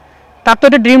 তার তো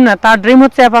এটা ড্রিম না, তার ড্রিম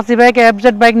হচ্ছে অ্যাপাচি বাইক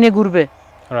এফজেড বাইক নিয়ে ঘুরবে।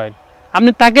 রাইট,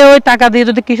 আপনি তাকে ওই টাকা দিয়ে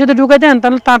যদি কৃষিতে ঢুকাই দেন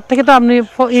তাহলে তার থেকে তো আপনি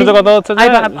শুধু কথা হচ্ছে যে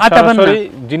সরাসরি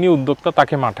যিনি উদ্যোক্তা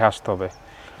তাকে মাঠে আসতে হবে,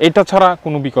 এটা ছাড়া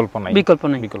কোনো বিকল্প নাই।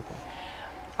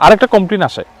 আরেকটা কমপ্লেইন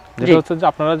আসে যেটা হচ্ছে যে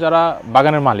আপনারা যারা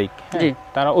বাগানের মালিক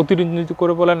তারা অতিরঞ্জিত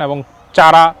করে বলেন এবং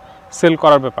চারা সেল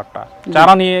করার ব্যাপারটা,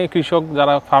 চারা নিয়ে কৃষক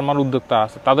যারা ফার্মার উদ্যোক্তা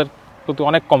আছে তাদের প্রতি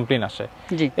অনেক কমপ্লেইন আসে।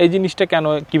 এই জিনিসটা কেন,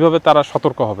 কিভাবে তারা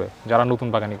সতর্ক হবে যারা নতুন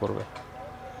বাগানি করবে?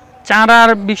 চারার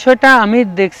বিষয়টা আমি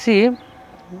দেখছি,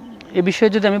 এই বিষয়ে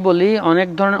যদি আমি বলি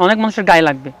অনেক মানুষের গায়ে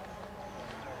লাগবে।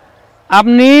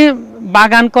 আপনি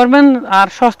বাগান করবেন আর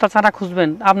সস্তা চারা খুঁজবেন,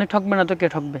 আপনি ঠকবেন না তো কে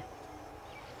ঠকবে?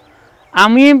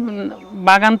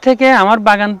 আমার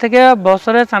বাগান থেকে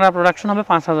বছরে চারা প্রোডাকশন হবে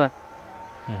 5,000।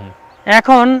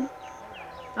 এখন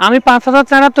আমি 5,000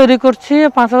 চারা তৈরি করছি।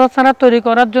 5,000 চারা তৈরি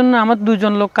করার জন্য আমার 2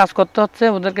 জন লোক কাজ করতে হচ্ছে,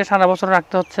 ওদেরকে সারা বছর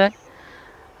রাখতে হচ্ছে।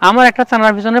 আমার একটা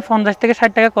চারার পিছনে 50 থেকে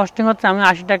 60 টাকা কস্টিং হচ্ছে, আমি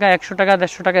 80 টাকা 100 টাকা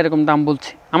 150 টাকা এরকম দাম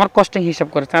বলছি আমার কস্টিং হিসাব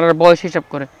করে, চারার বয়স হিসাব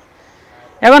করে।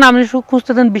 এখন আপনি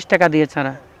খুঁজতে দেন 20 টাকা দিয়ে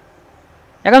চারা।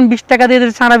 এখন 20 টাকা দিয়ে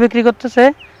যদি চারা বিক্রি করতেছে,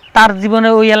 তার জীবনে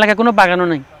ওই এলাকায় কোনো বাগানও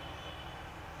নেই।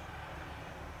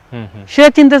 সে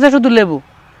চিনতেছে শুধু লেবু,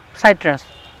 সাইট্রাস,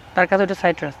 তার কাছে ওটা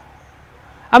সাইট্রাস।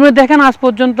 আপনি দেখেন আজ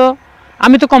পর্যন্ত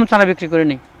আমি তো কম চারা বিক্রি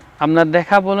করিনি, আপনার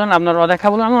দেখা বলেন আপনার অদেখা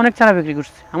বলেন, আমি অনেক চারা বিক্রি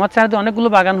করছি। আমার চারাতে অনেকগুলো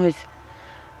বাগান হয়েছে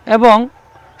এবং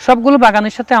সবগুলো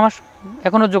বাগানের সাথে আমার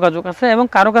এখনো যোগাযোগ আছে এবং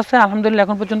কারো কাছে আলহামদুলিল্লাহ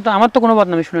এখন পর্যন্ত আমার তো কোনো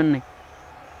বদনামি শুনেন নাই।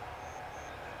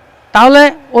 তাহলে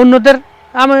অন্যদের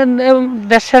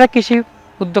দেশ সেরা কৃষি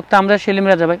উদ্যোক্তা আমরা সেলিম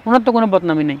রাজা ভাই, ওনার তো কোনো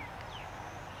বদনামি নেই।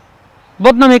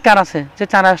 বদনামি কার আছে? যে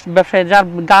চারা ব্যবসায়ী যার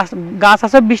গাছ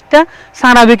আছে 20টা,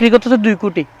 চারা বিক্রি করতেছে 2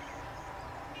 কোটি,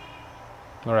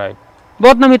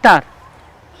 বদনামি তার।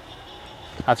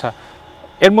 আচ্ছা,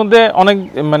 এর মধ্যে অনেক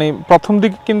মানে প্রথম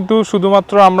দিকে কিন্তু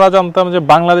শুধুমাত্র আমরা জানতাম যে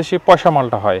বাংলাদেশি পয়সা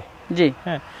মালটা হয়, জি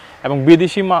হ্যাঁ, এবং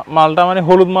বিদেশি মালটা মানে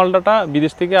হলুদ মালটাটা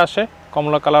বিদেশ থেকে আসে,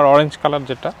 কমলা কালার অরেঞ্জ কালার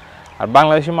যেটা, আর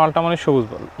বাংলাদেশি মালটা মানে সবুজ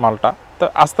মালটা। তো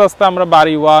আস্তে আস্তে আমরা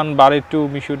বাড়ি 1, বাড়ি 2,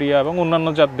 মিশরিয়া এবং অন্যান্য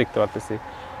জাত দেখতে পাচ্ছি।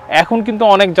 এখন কিন্তু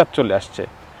অনেক জাত চলে আসছে।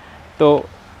 তো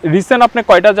রিসেন্ট আপনি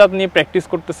কয়টা জাত নিয়ে প্র্যাকটিস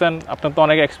করতেছেন? আপনার তো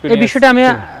অনেক এক্সপেরিয়েন্স। এই বিষয়টা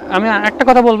আমি একটা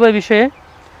কথা বলবো এই বিষয়ে।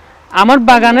 আমার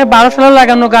বাগানে 12 সালে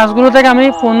লাগানো গাছগুলো থেকে আমি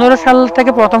 15 সাল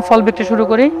থেকে প্রথম ফল বিক্রি শুরু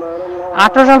করি।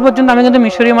 18 সাল পর্যন্ত আমি কিন্তু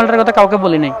মিশরীয় মালটার কথা কাউকে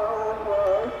বলি নাই।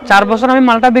 4 বছর আমি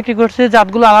মালটা বিক্রি করছি,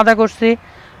 জাতগুলো আলাদা করছি,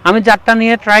 আমি জাতটা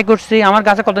নিয়ে ট্রাই করছি, আমার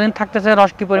গাছে কতদিন থাকতেছে,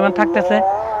 রস কি পরিমাণ থাকতেছে,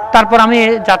 তারপর আমি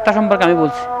এই জাতটা সম্পর্কে আমি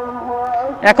বলছি।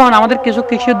 এখন আমাদের কিছু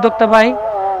কৃষি উদ্যোক্তা ভাই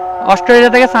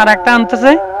অস্ট্রেলিয়া থেকে চারা একটা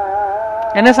আনতেছে,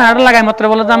 এনে চারাটা লাগাই মাত্র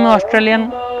বলে যে আমি অস্ট্রেলিয়ান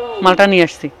মালটা নিয়ে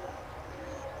আসছি।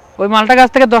 ওই মালটা গাছ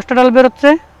থেকে 10টা ডাল বেরোচ্ছে,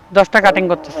 10টা কাটিং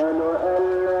করতেছে,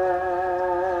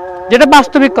 যেটা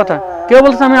বাস্তবিক কথা। কেউ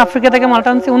বলছে আমি আফ্রিকা থেকে মালটা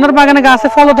আনছি, ওনার বাগানে গাছে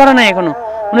ফলও ধরে নাই এখনো,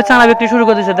 উনি চারা বিক্রি শুরু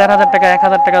করে দিয়েছে 1,500 টাকা,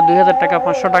 1,000 টাকা, 2,000 টাকা,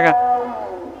 500 টাকা।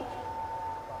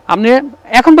 আপনি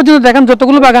এখন পর্যন্ত দেখেন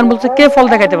যতগুলো বাগান বলছে কে ফল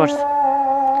দেখাইতে পারছে?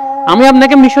 আমি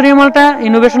আপনাকে মিশরীয় মালটা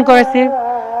ইনোভেশন করাইছি,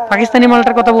 পাকিস্তানি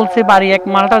মালটার কথা বলছি, বাড়ি 1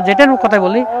 মালটা যেটার কথা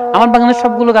বলি, আমার বাগানের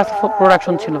সবগুলো গাছ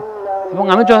প্রোডাকশন ছিল এবং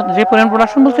আমি যে পরিমাণ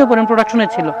প্রোডাকশন বলছি ওই পরিমাণ প্রোডাকশনে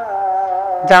ছিল।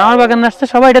 যারা আমার বাগানে আসছে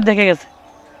সবাই এটা দেখে গেছে।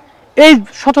 এই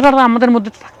সততা আমাদের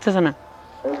মধ্যে থাকতেছে না।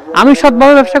 আমি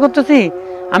সৎভাবে ব্যবসা করতেছি,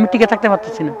 আমি টিকে থাকতে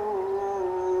পারতেছি না,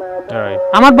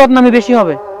 আমার বদনামি বেশি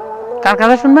হবে। কার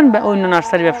কাছে শুনবেন? অন্য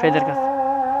নার্সারি ব্যবসায়ীদের কাছে।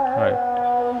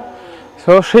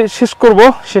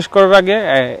 শেষ করার আগে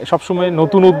সবসময়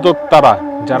নতুন উদ্যোক্তারা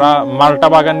যারা মালটা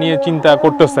বাগান নিয়ে চিন্তা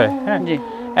করতেছে, হ্যাঁ,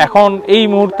 এখন এই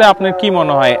মুহূর্তে আপনার কি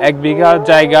মনে হয় 1 বিঘা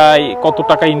জায়গায় কত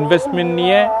টাকা ইনভেস্টমেন্ট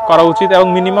নিয়ে করা উচিত এবং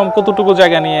মিনিমাম কতটুকু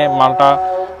জায়গা নিয়ে মালটা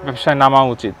ব্যবসায় নামা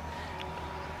উচিত?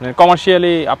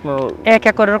 কমার্শিয়ালি আপনার 1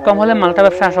 একরের কম হলে মালটা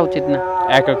ব্যবসা আসা উচিত না।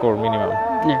 1 একর মিনিমাম।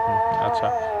 আচ্ছা,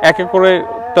 1 একরে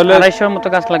তাহলে 250 মতো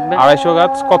গাছ লাগবে। 250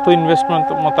 গাছ কত ইনভেস্টমেন্ট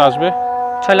মতো আসবে?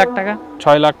 6 লাখ টাকা।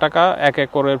 6 লাখ টাকা 1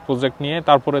 একরের প্রজেক্ট নিয়ে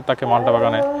তারপরে তাকে মালটা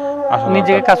বাগানে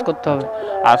নিজেকে কাজ করতে হবে।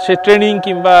 আর সে ট্রেনিং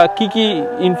কিংবা কি কি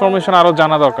ইনফরমেশন আরো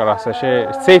জানা দরকার আছে সে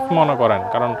সেফ মনে করেন?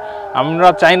 কারণ আমরা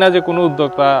চাই না যে কোনো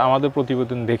উদ্যোক্তা আমাদের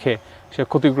প্রতিবেদন দেখে সে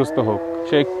ক্ষতিগ্রস্ত হোক,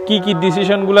 সে কি কি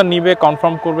ডিসিশনগুলো নিবে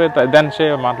কনফার্ম করবে, দেন সে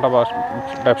মাল্টা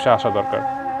ব্যবসা আসা দরকার?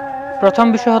 প্রথম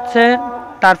বিষয় হচ্ছে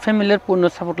তার ফ্যামিলির পূর্ণ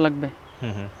সাপোর্ট লাগবে।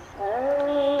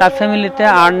 তার ফ্যামিলিতে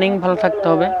আর্নিং ভালো থাকতে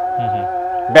হবে,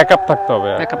 ব্যাকআপ থাকতে হবে।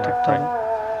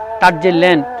 তার যে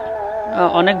ল্যান্ড,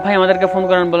 অনেক ভাই আমাদেরকে ফোন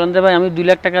করেন, বলেন যে ভাই আমি 2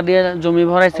 লাখ টাকা দিয়ে জমি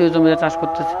ভরাইছি, ওই জমিতে চাষ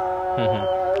করতেছি।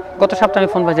 গত সপ্তাহে আমি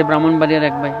ফোন পাইছি ব্রাহ্মণবাড়িয়ার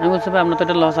এক ভাই, আমি বলছি ভাই আপনার তো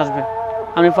এটা লস আসবে।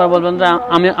 আপনি পরে বলবেন যে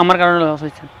আমার কারণে লস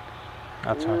হয়েছে।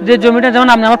 আচ্ছা, যে জমিটা যেমন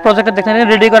আপনি আমার প্রজেক্টে দেখেন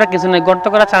রেডি করা কিছু নেই, গর্ত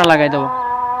করা চারা লাগাই দেবো,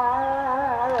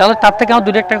 তাহলে তার থেকে আমার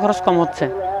 2 লাখ টাকা খরচ কম হচ্ছে।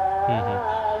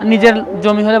 নিজের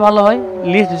জমি হলে ভালো হয়।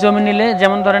 লিজ জমি নিলে,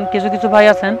 যেমন ধরেন কিছু কিছু ভাই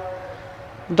আছেন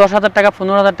 10,000 টাকা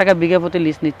 15,000 টাকা বিঘা প্রতি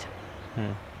লিজ নিচ্ছে।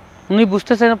 উনি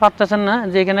বুঝতেছেন, পারতেছেন না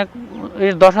যে এখানে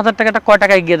 10,000 টাকাটা কয়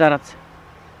টাকায় গিয়ে দাঁড়াচ্ছে।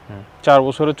 4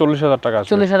 বছরে 40,000 টাকা,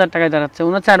 40,000 টাকায় দাঁড়াচ্ছে।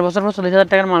 ওনার 4 বছর পর 40,000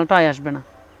 টাকার মালটা আয় আসবে না।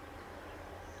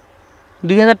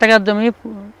 2,000 টাকার জমি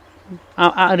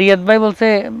রিয়াদ ভাই বলছে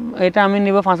এটা আমি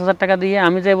নিব 5,000 টাকা দিয়ে।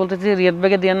 আমি যাই বলতেছি রিয়াদ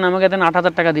ভাইকে দিয়ে না, আমাকে দেন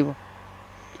 8,000 টাকা দিব।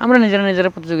 আমরা নিজেরা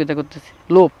প্রতিযোগিতা করতেছি।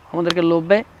 লোভ, আমাদেরকে লোভ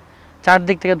ভাই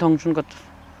চারদিক থেকে ধ্বংসন করতেছে।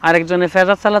 আরেকজনে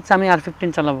ফেজার চালাচ্ছে, আমি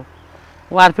R15 চালাবো।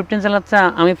 ও R15 চালাচ্ছে,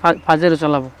 আমি ফাজেরও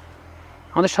চালাবো।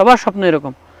 আমাদের সবার স্বপ্ন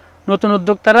এরকম। নতুন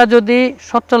উদ্যোক্তারা যদি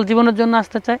সচ্ছল জীবনের জন্য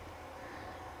আসতে চায়,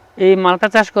 এই মালটা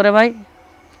চাষ করে ভাই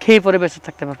খেয়ে পরে বেঁচে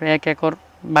থাকতে পারবে। 1 একর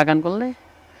বাগান করলে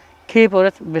খেয়ে পরে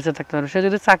বেঁচে থাকতে পারবে। সে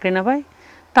যদি চাকরি না পায়,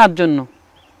 তার জন্য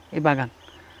এই বাগান।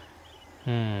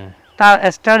 তার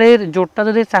স্টারের জোরটা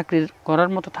যদি চাকরি করার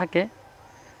মতো থাকে,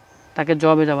 তাকে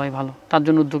জবে যাওয়াই ভালো। তার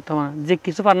জন্য উদ্যোক্তা বানা। যে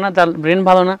কিছু পারে না, যার ব্রেন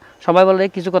ভালো না, সবাই বলে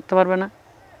কিছু করতে পারবে না,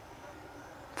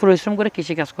 পরিশ্রম করে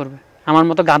কৃষি কাজ করবে। আমার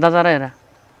মতো গাধা যারা, এরা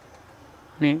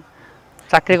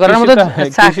চাকরি করার মতো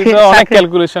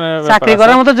চাকরি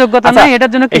করার মতো যোগ্যতা নাই,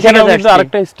 এটার জন্য কৃষি কাজে আসছে।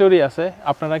 আরেকটা স্টোরি আছে,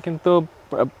 আপনারা কিন্তু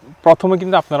প্রথমে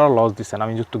কিন্তু আপনারা লস দিচ্ছেন,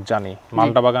 আমি যতটুকু জানি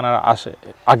মালটা বাগান আসে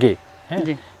আগে। হ্যাঁ,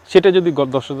 সেটা যদি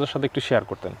দর্শকদের সাথে একটু শেয়ার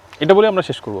করতেন, এটা বলে আমরা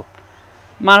শেষ করব।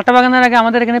 মালটা বাগানের আগে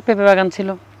আমাদের এখানে পেঁপে বাগান ছিল।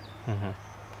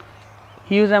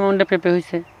 হিউজ অ্যামাউন্টে পেঁপে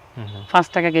হয়েছে, 5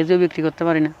 টাকা কেজিও বিক্রি করতে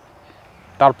পারি না।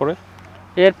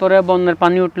 এরপরে বন্যার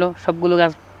পানি উঠলো, সবগুলো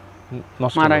গাছ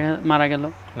মারা গেল।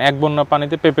 এক বন্যা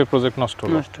পানিতে পেঁপে প্রজেক্ট নষ্ট।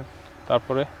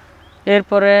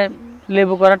 এরপরে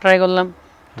লেবু করা ট্রাই করলাম,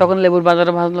 তখন লেবুর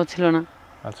বাজারে ভালো ছিল না।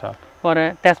 আচ্ছা, পরে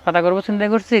তেজপাতা করবো চিন্তা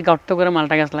করছি, গর্ত করে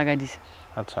মালটা গাছ লাগাই দিছি।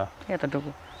 আচ্ছা, এতটুকু।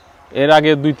 এর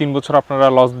আগে 2-3 বছর আপনারা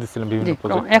লস দিছিলেন বিভিন্ন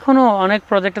প্রজেক্ট। এখনো অনেক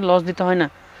প্রজেক্টে লস দিতে হয় না,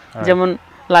 যেমন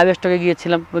লাইভ স্টকে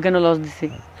গিয়েছিলাম, ওখানে লস দিছি।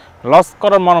 লস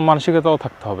করার মানসিকতাও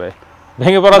থাকতে হবে,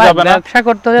 ভেঙে পড়া যাবে না। ব্যবসা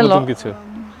করতে হলে নতুন কিছু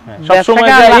সব সময়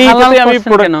যে এইটাতে আমি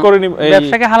প্রোডাক্ট করে নিব,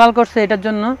 ব্যবসাকে হালাল করছে এটার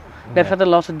জন্য ব্যবসাতে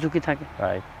লসের ঝুঁকি থাকে।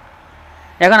 রাইট।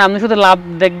 এখন আপনি শুধু লাভ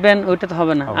দেখবেন, ওইটা তো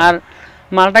হবে না। আর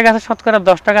মালটা গাছে শতকরা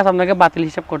 10 টাকা আপনাকে বাতিল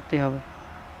হিসাব করতেই হবে।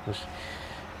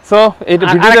 সো এটা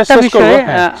ভিডিওটা শেষ করব।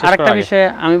 আরেকটা বিষয়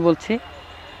আমি বলছি,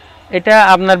 এটা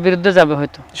আপনার বিরুদ্ধে যাবে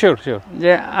হয়তো। শিওর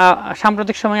যে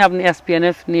সাম্প্রতিক সময়ে আপনি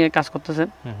SPNF নিয়ে কাজ করতেছেন।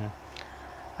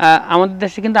 আমাদের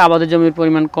দেশে কিন্তু আবাদি জমির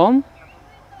পরিমাণ কম,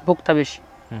 ভোক্তা বেশি।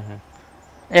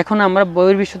 এখন আমরা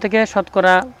বহির্বিশ্ব থেকে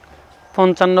শতকরা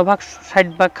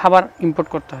 55-60 খাবার ইম্পোর্ট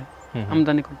করতে হয়,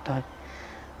 আমদানি করতে হয়।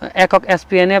 একক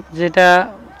SPNF যেটা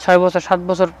 6 বছর 7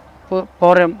 বছর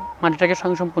পরে মাটিটাকে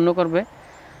স্বয়ংসম্পূর্ণ করবে,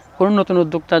 কোনো নতুন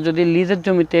উদ্যোক্তা যদি লিজের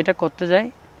জমিতে এটা করতে যায়,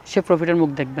 সে প্রফিটের মুখ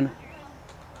দেখবে না।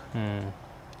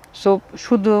 সো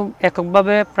শুধু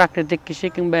এককভাবে প্রাকৃতিক কৃষি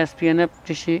কিংবা SPNF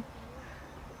কৃষি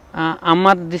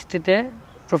আমার দৃষ্টিতে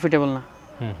প্রফিটেবল না।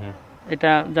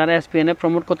 এটা যারা SPNF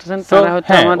প্রমোট করতেছেন তারা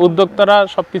হচ্ছে আমার উদ্যোক্তারা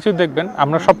সবকিছুই দেখবেন,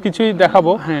 আমরা সবকিছুই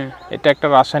দেখাবো। এটা একটা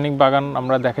রাসায়নিক বাগান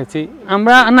আমরা দেখেছি,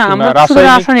 আমরা শুধু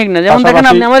রাসায়নিক না, যেমন দেখেন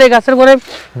আপনি আমার এই গাছের পরে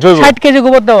 60 কেজি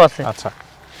গোবর দেওয়া আছে। আচ্ছা,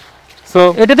 সো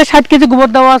এটাতে 60 কেজি গোবর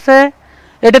দেওয়া আছে।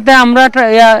 এটাতে আমরা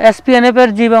SPNF এর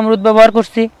জীবামৃত ব্যবহার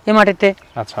করছি এই মাটিতে।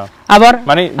 আচ্ছা, আবার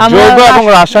মানে জৈব এবং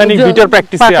রাসায়নিক দুইটার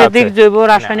প্র্যাকটিসে আছে। প্রাকৃতিক জৈব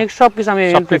রাসায়নিক সবকিছু আমি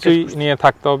সবকিছুই নিয়ে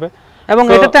থাকতে হবে, এবং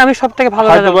এটাতে আমি সবথেকে ভালো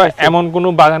রেজাল্ট পাচ্ছি। এমন কোন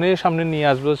বাগানের সামনে নিয়ে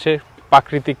আসবো সে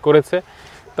প্রাকৃতিক করেছে,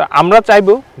 তো আমরা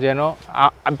চাইবো যেন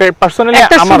পার্সোনালি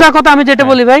একটা সোজা কথা আমি যেটা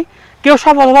বলি ভাই, কেউ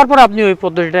সফল হওয়ার পর আপনি ওই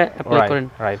পদ্ধতিটা অ্যাপ্লাই করেন।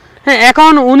 হ্যাঁ,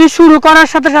 এখন উনি শুরু করার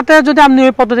সাথে সাথে যদি আপনি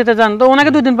ওই পদ্ধতিতে যান, তো ওনাকে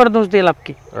 2 দিন পরে দোষ দিয়ে লাভ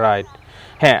কি? রাইট।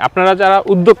 হ্যাঁ, আপনারা যারা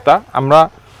উদ্যোক্তা, আমরা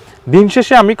দিন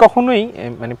শেষে আমি কখনোই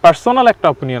মানে পার্সোনাল একটা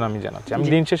অপিনিয়ন আমি জানাচ্ছি, আমি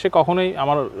দিন শেষে কখনোই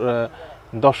আমার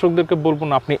দর্শকদেরকে বলবো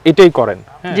না আপনি এটাই করেন।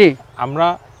 হ্যাঁ, আমরা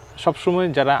সবসময়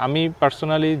যারা, আমি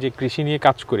পার্সোনালি যে কৃষি নিয়ে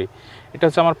কাজ করি, এটা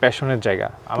হচ্ছে আমার প্যাশনের জায়গা।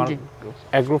 আমার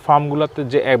অ্যাগ্রো ফার্মগুলোতে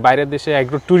যে বাইরের দেশে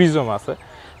অ্যাগ্রো ট্যুরিজম আছে,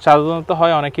 সাধারণত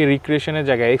হয় অনেকে রিক্রিয়েশনের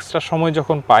জায়গায় এক্সট্রা সময়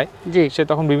যখন পায়, সে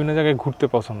তখন বিভিন্ন জায়গায় ঘুরতে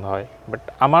পছন্দ হয়। বাট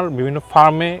আমার বিভিন্ন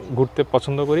ফার্মে ঘুরতে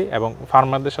পছন্দ করি এবং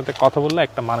ফার্মারদের সাথে কথা বললে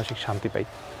একটা মানসিক শান্তি পাই।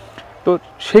 তো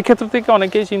সেই ক্ষেত্র থেকে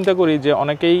অনেকেই চিন্তা করি যে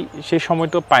অনেকেই সেই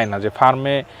সময়টা পায় না যে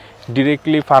ফার্মে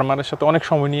ডিরেক্টলি ফার্মারের সাথে অনেক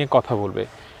সময় নিয়ে কথা বলবে।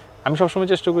 আমি সবসময়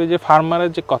চেষ্টা করি যে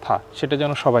ফার্মারের যে কথা সেটা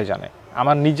যেন সবাই জানে।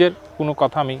 আমার নিজের কোনো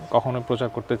কথা আমি কখনোই প্রচার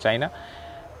করতে চাই না।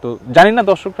 তো জানি না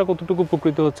দর্শকরা কতটুকু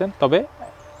উপকৃত হচ্ছেন, তবে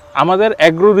আমাদের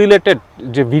অ্যাগ্রো রিলেটেড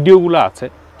যে ভিডিওগুলো আছে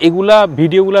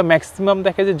ভিডিওগুলো ম্যাক্সিমাম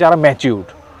দেখে যে যারা ম্যাচিউরড,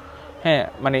 হ্যাঁ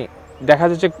মানে দেখা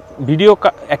যাচ্ছে ভিডিও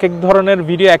এক এক ধরনের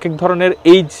ভিডিও এক এক ধরনের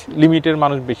এইজ লিমিটের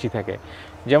মানুষ বেশি থাকে।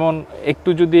 যেমন একটু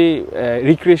যদি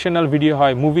রিক্রিয়েশনাল ভিডিও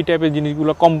হয়, মুভি টাইপের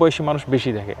জিনিসগুলো কম বয়সী মানুষ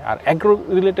বেশি দেখে। আর অ্যাগ্রো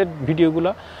রিলেটেড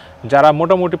ভিডিওগুলো যারা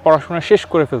মোটামুটি পড়াশোনা শেষ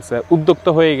করে ফেলছে,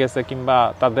 উদ্যোক্তা হয়ে গেছে, কিংবা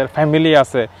তাদের ফ্যামিলি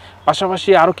আছে, পাশাপাশি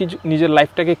আরও কিছু নিজের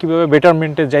লাইফটাকে কীভাবে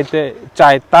বেটারমেন্টে যাইতে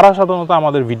চায়, তারা সাধারণত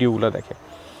আমাদের ভিডিওগুলো দেখে।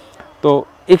 তো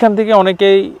এখান থেকে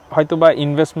অনেকেই হয়তো বা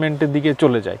ইনভেস্টমেন্টের দিকে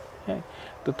চলে যায়। হ্যাঁ,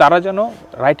 তো তারা যেন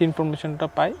রাইট ইনফরমেশনটা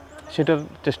পায় সেটার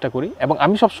চেষ্টা করি। এবং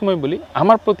আমি সবসময় বলি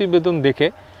আমার প্রতিবেদন দেখে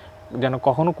যেন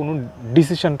কখনো কোনো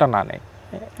ডিসিশনটা না নেয়।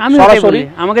 সরাসরি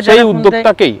সেই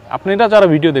উদ্যোক্তাকেই, আপনারা যারা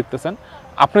ভিডিও দেখতেছেন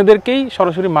আপনাদেরকেই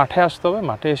সরাসরি মাঠে আসতে হবে,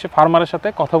 মাঠে এসে ফার্মারের সাথে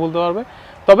কথা বলতে পারবে।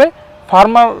 তবে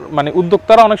ফার্মার মানে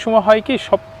উদ্যোক্তারা অনেক সময় হয় কি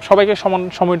সবাইকে সমান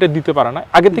সময়টা দিতে পারে না।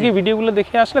 আগে থেকে ভিডিওগুলো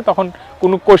দেখে আসলে তখন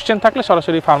কোনো কোশ্চেন থাকলে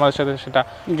সরাসরি ফার্মারের সাথে সেটা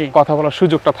কথা বলার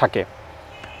সুযোগটা থাকে।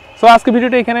 সো আজকে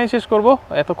ভিডিওটা এখানেই শেষ করব।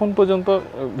 এতক্ষণ পর্যন্ত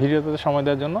ভিডিওতে সময়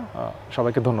দেওয়ার জন্য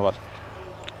সবাইকে ধন্যবাদ।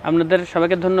 আপনাদের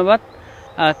সবাইকে ধন্যবাদ।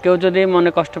 কেউ যদি মনে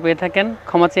কষ্ট পেয়ে থাকেন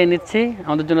ক্ষমা চেয়ে নিচ্ছি,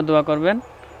 আমাদের জন্য দোয়া করবেন।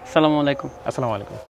 আসসালামু আলাইকুম। আসসালামু আলাইকুম।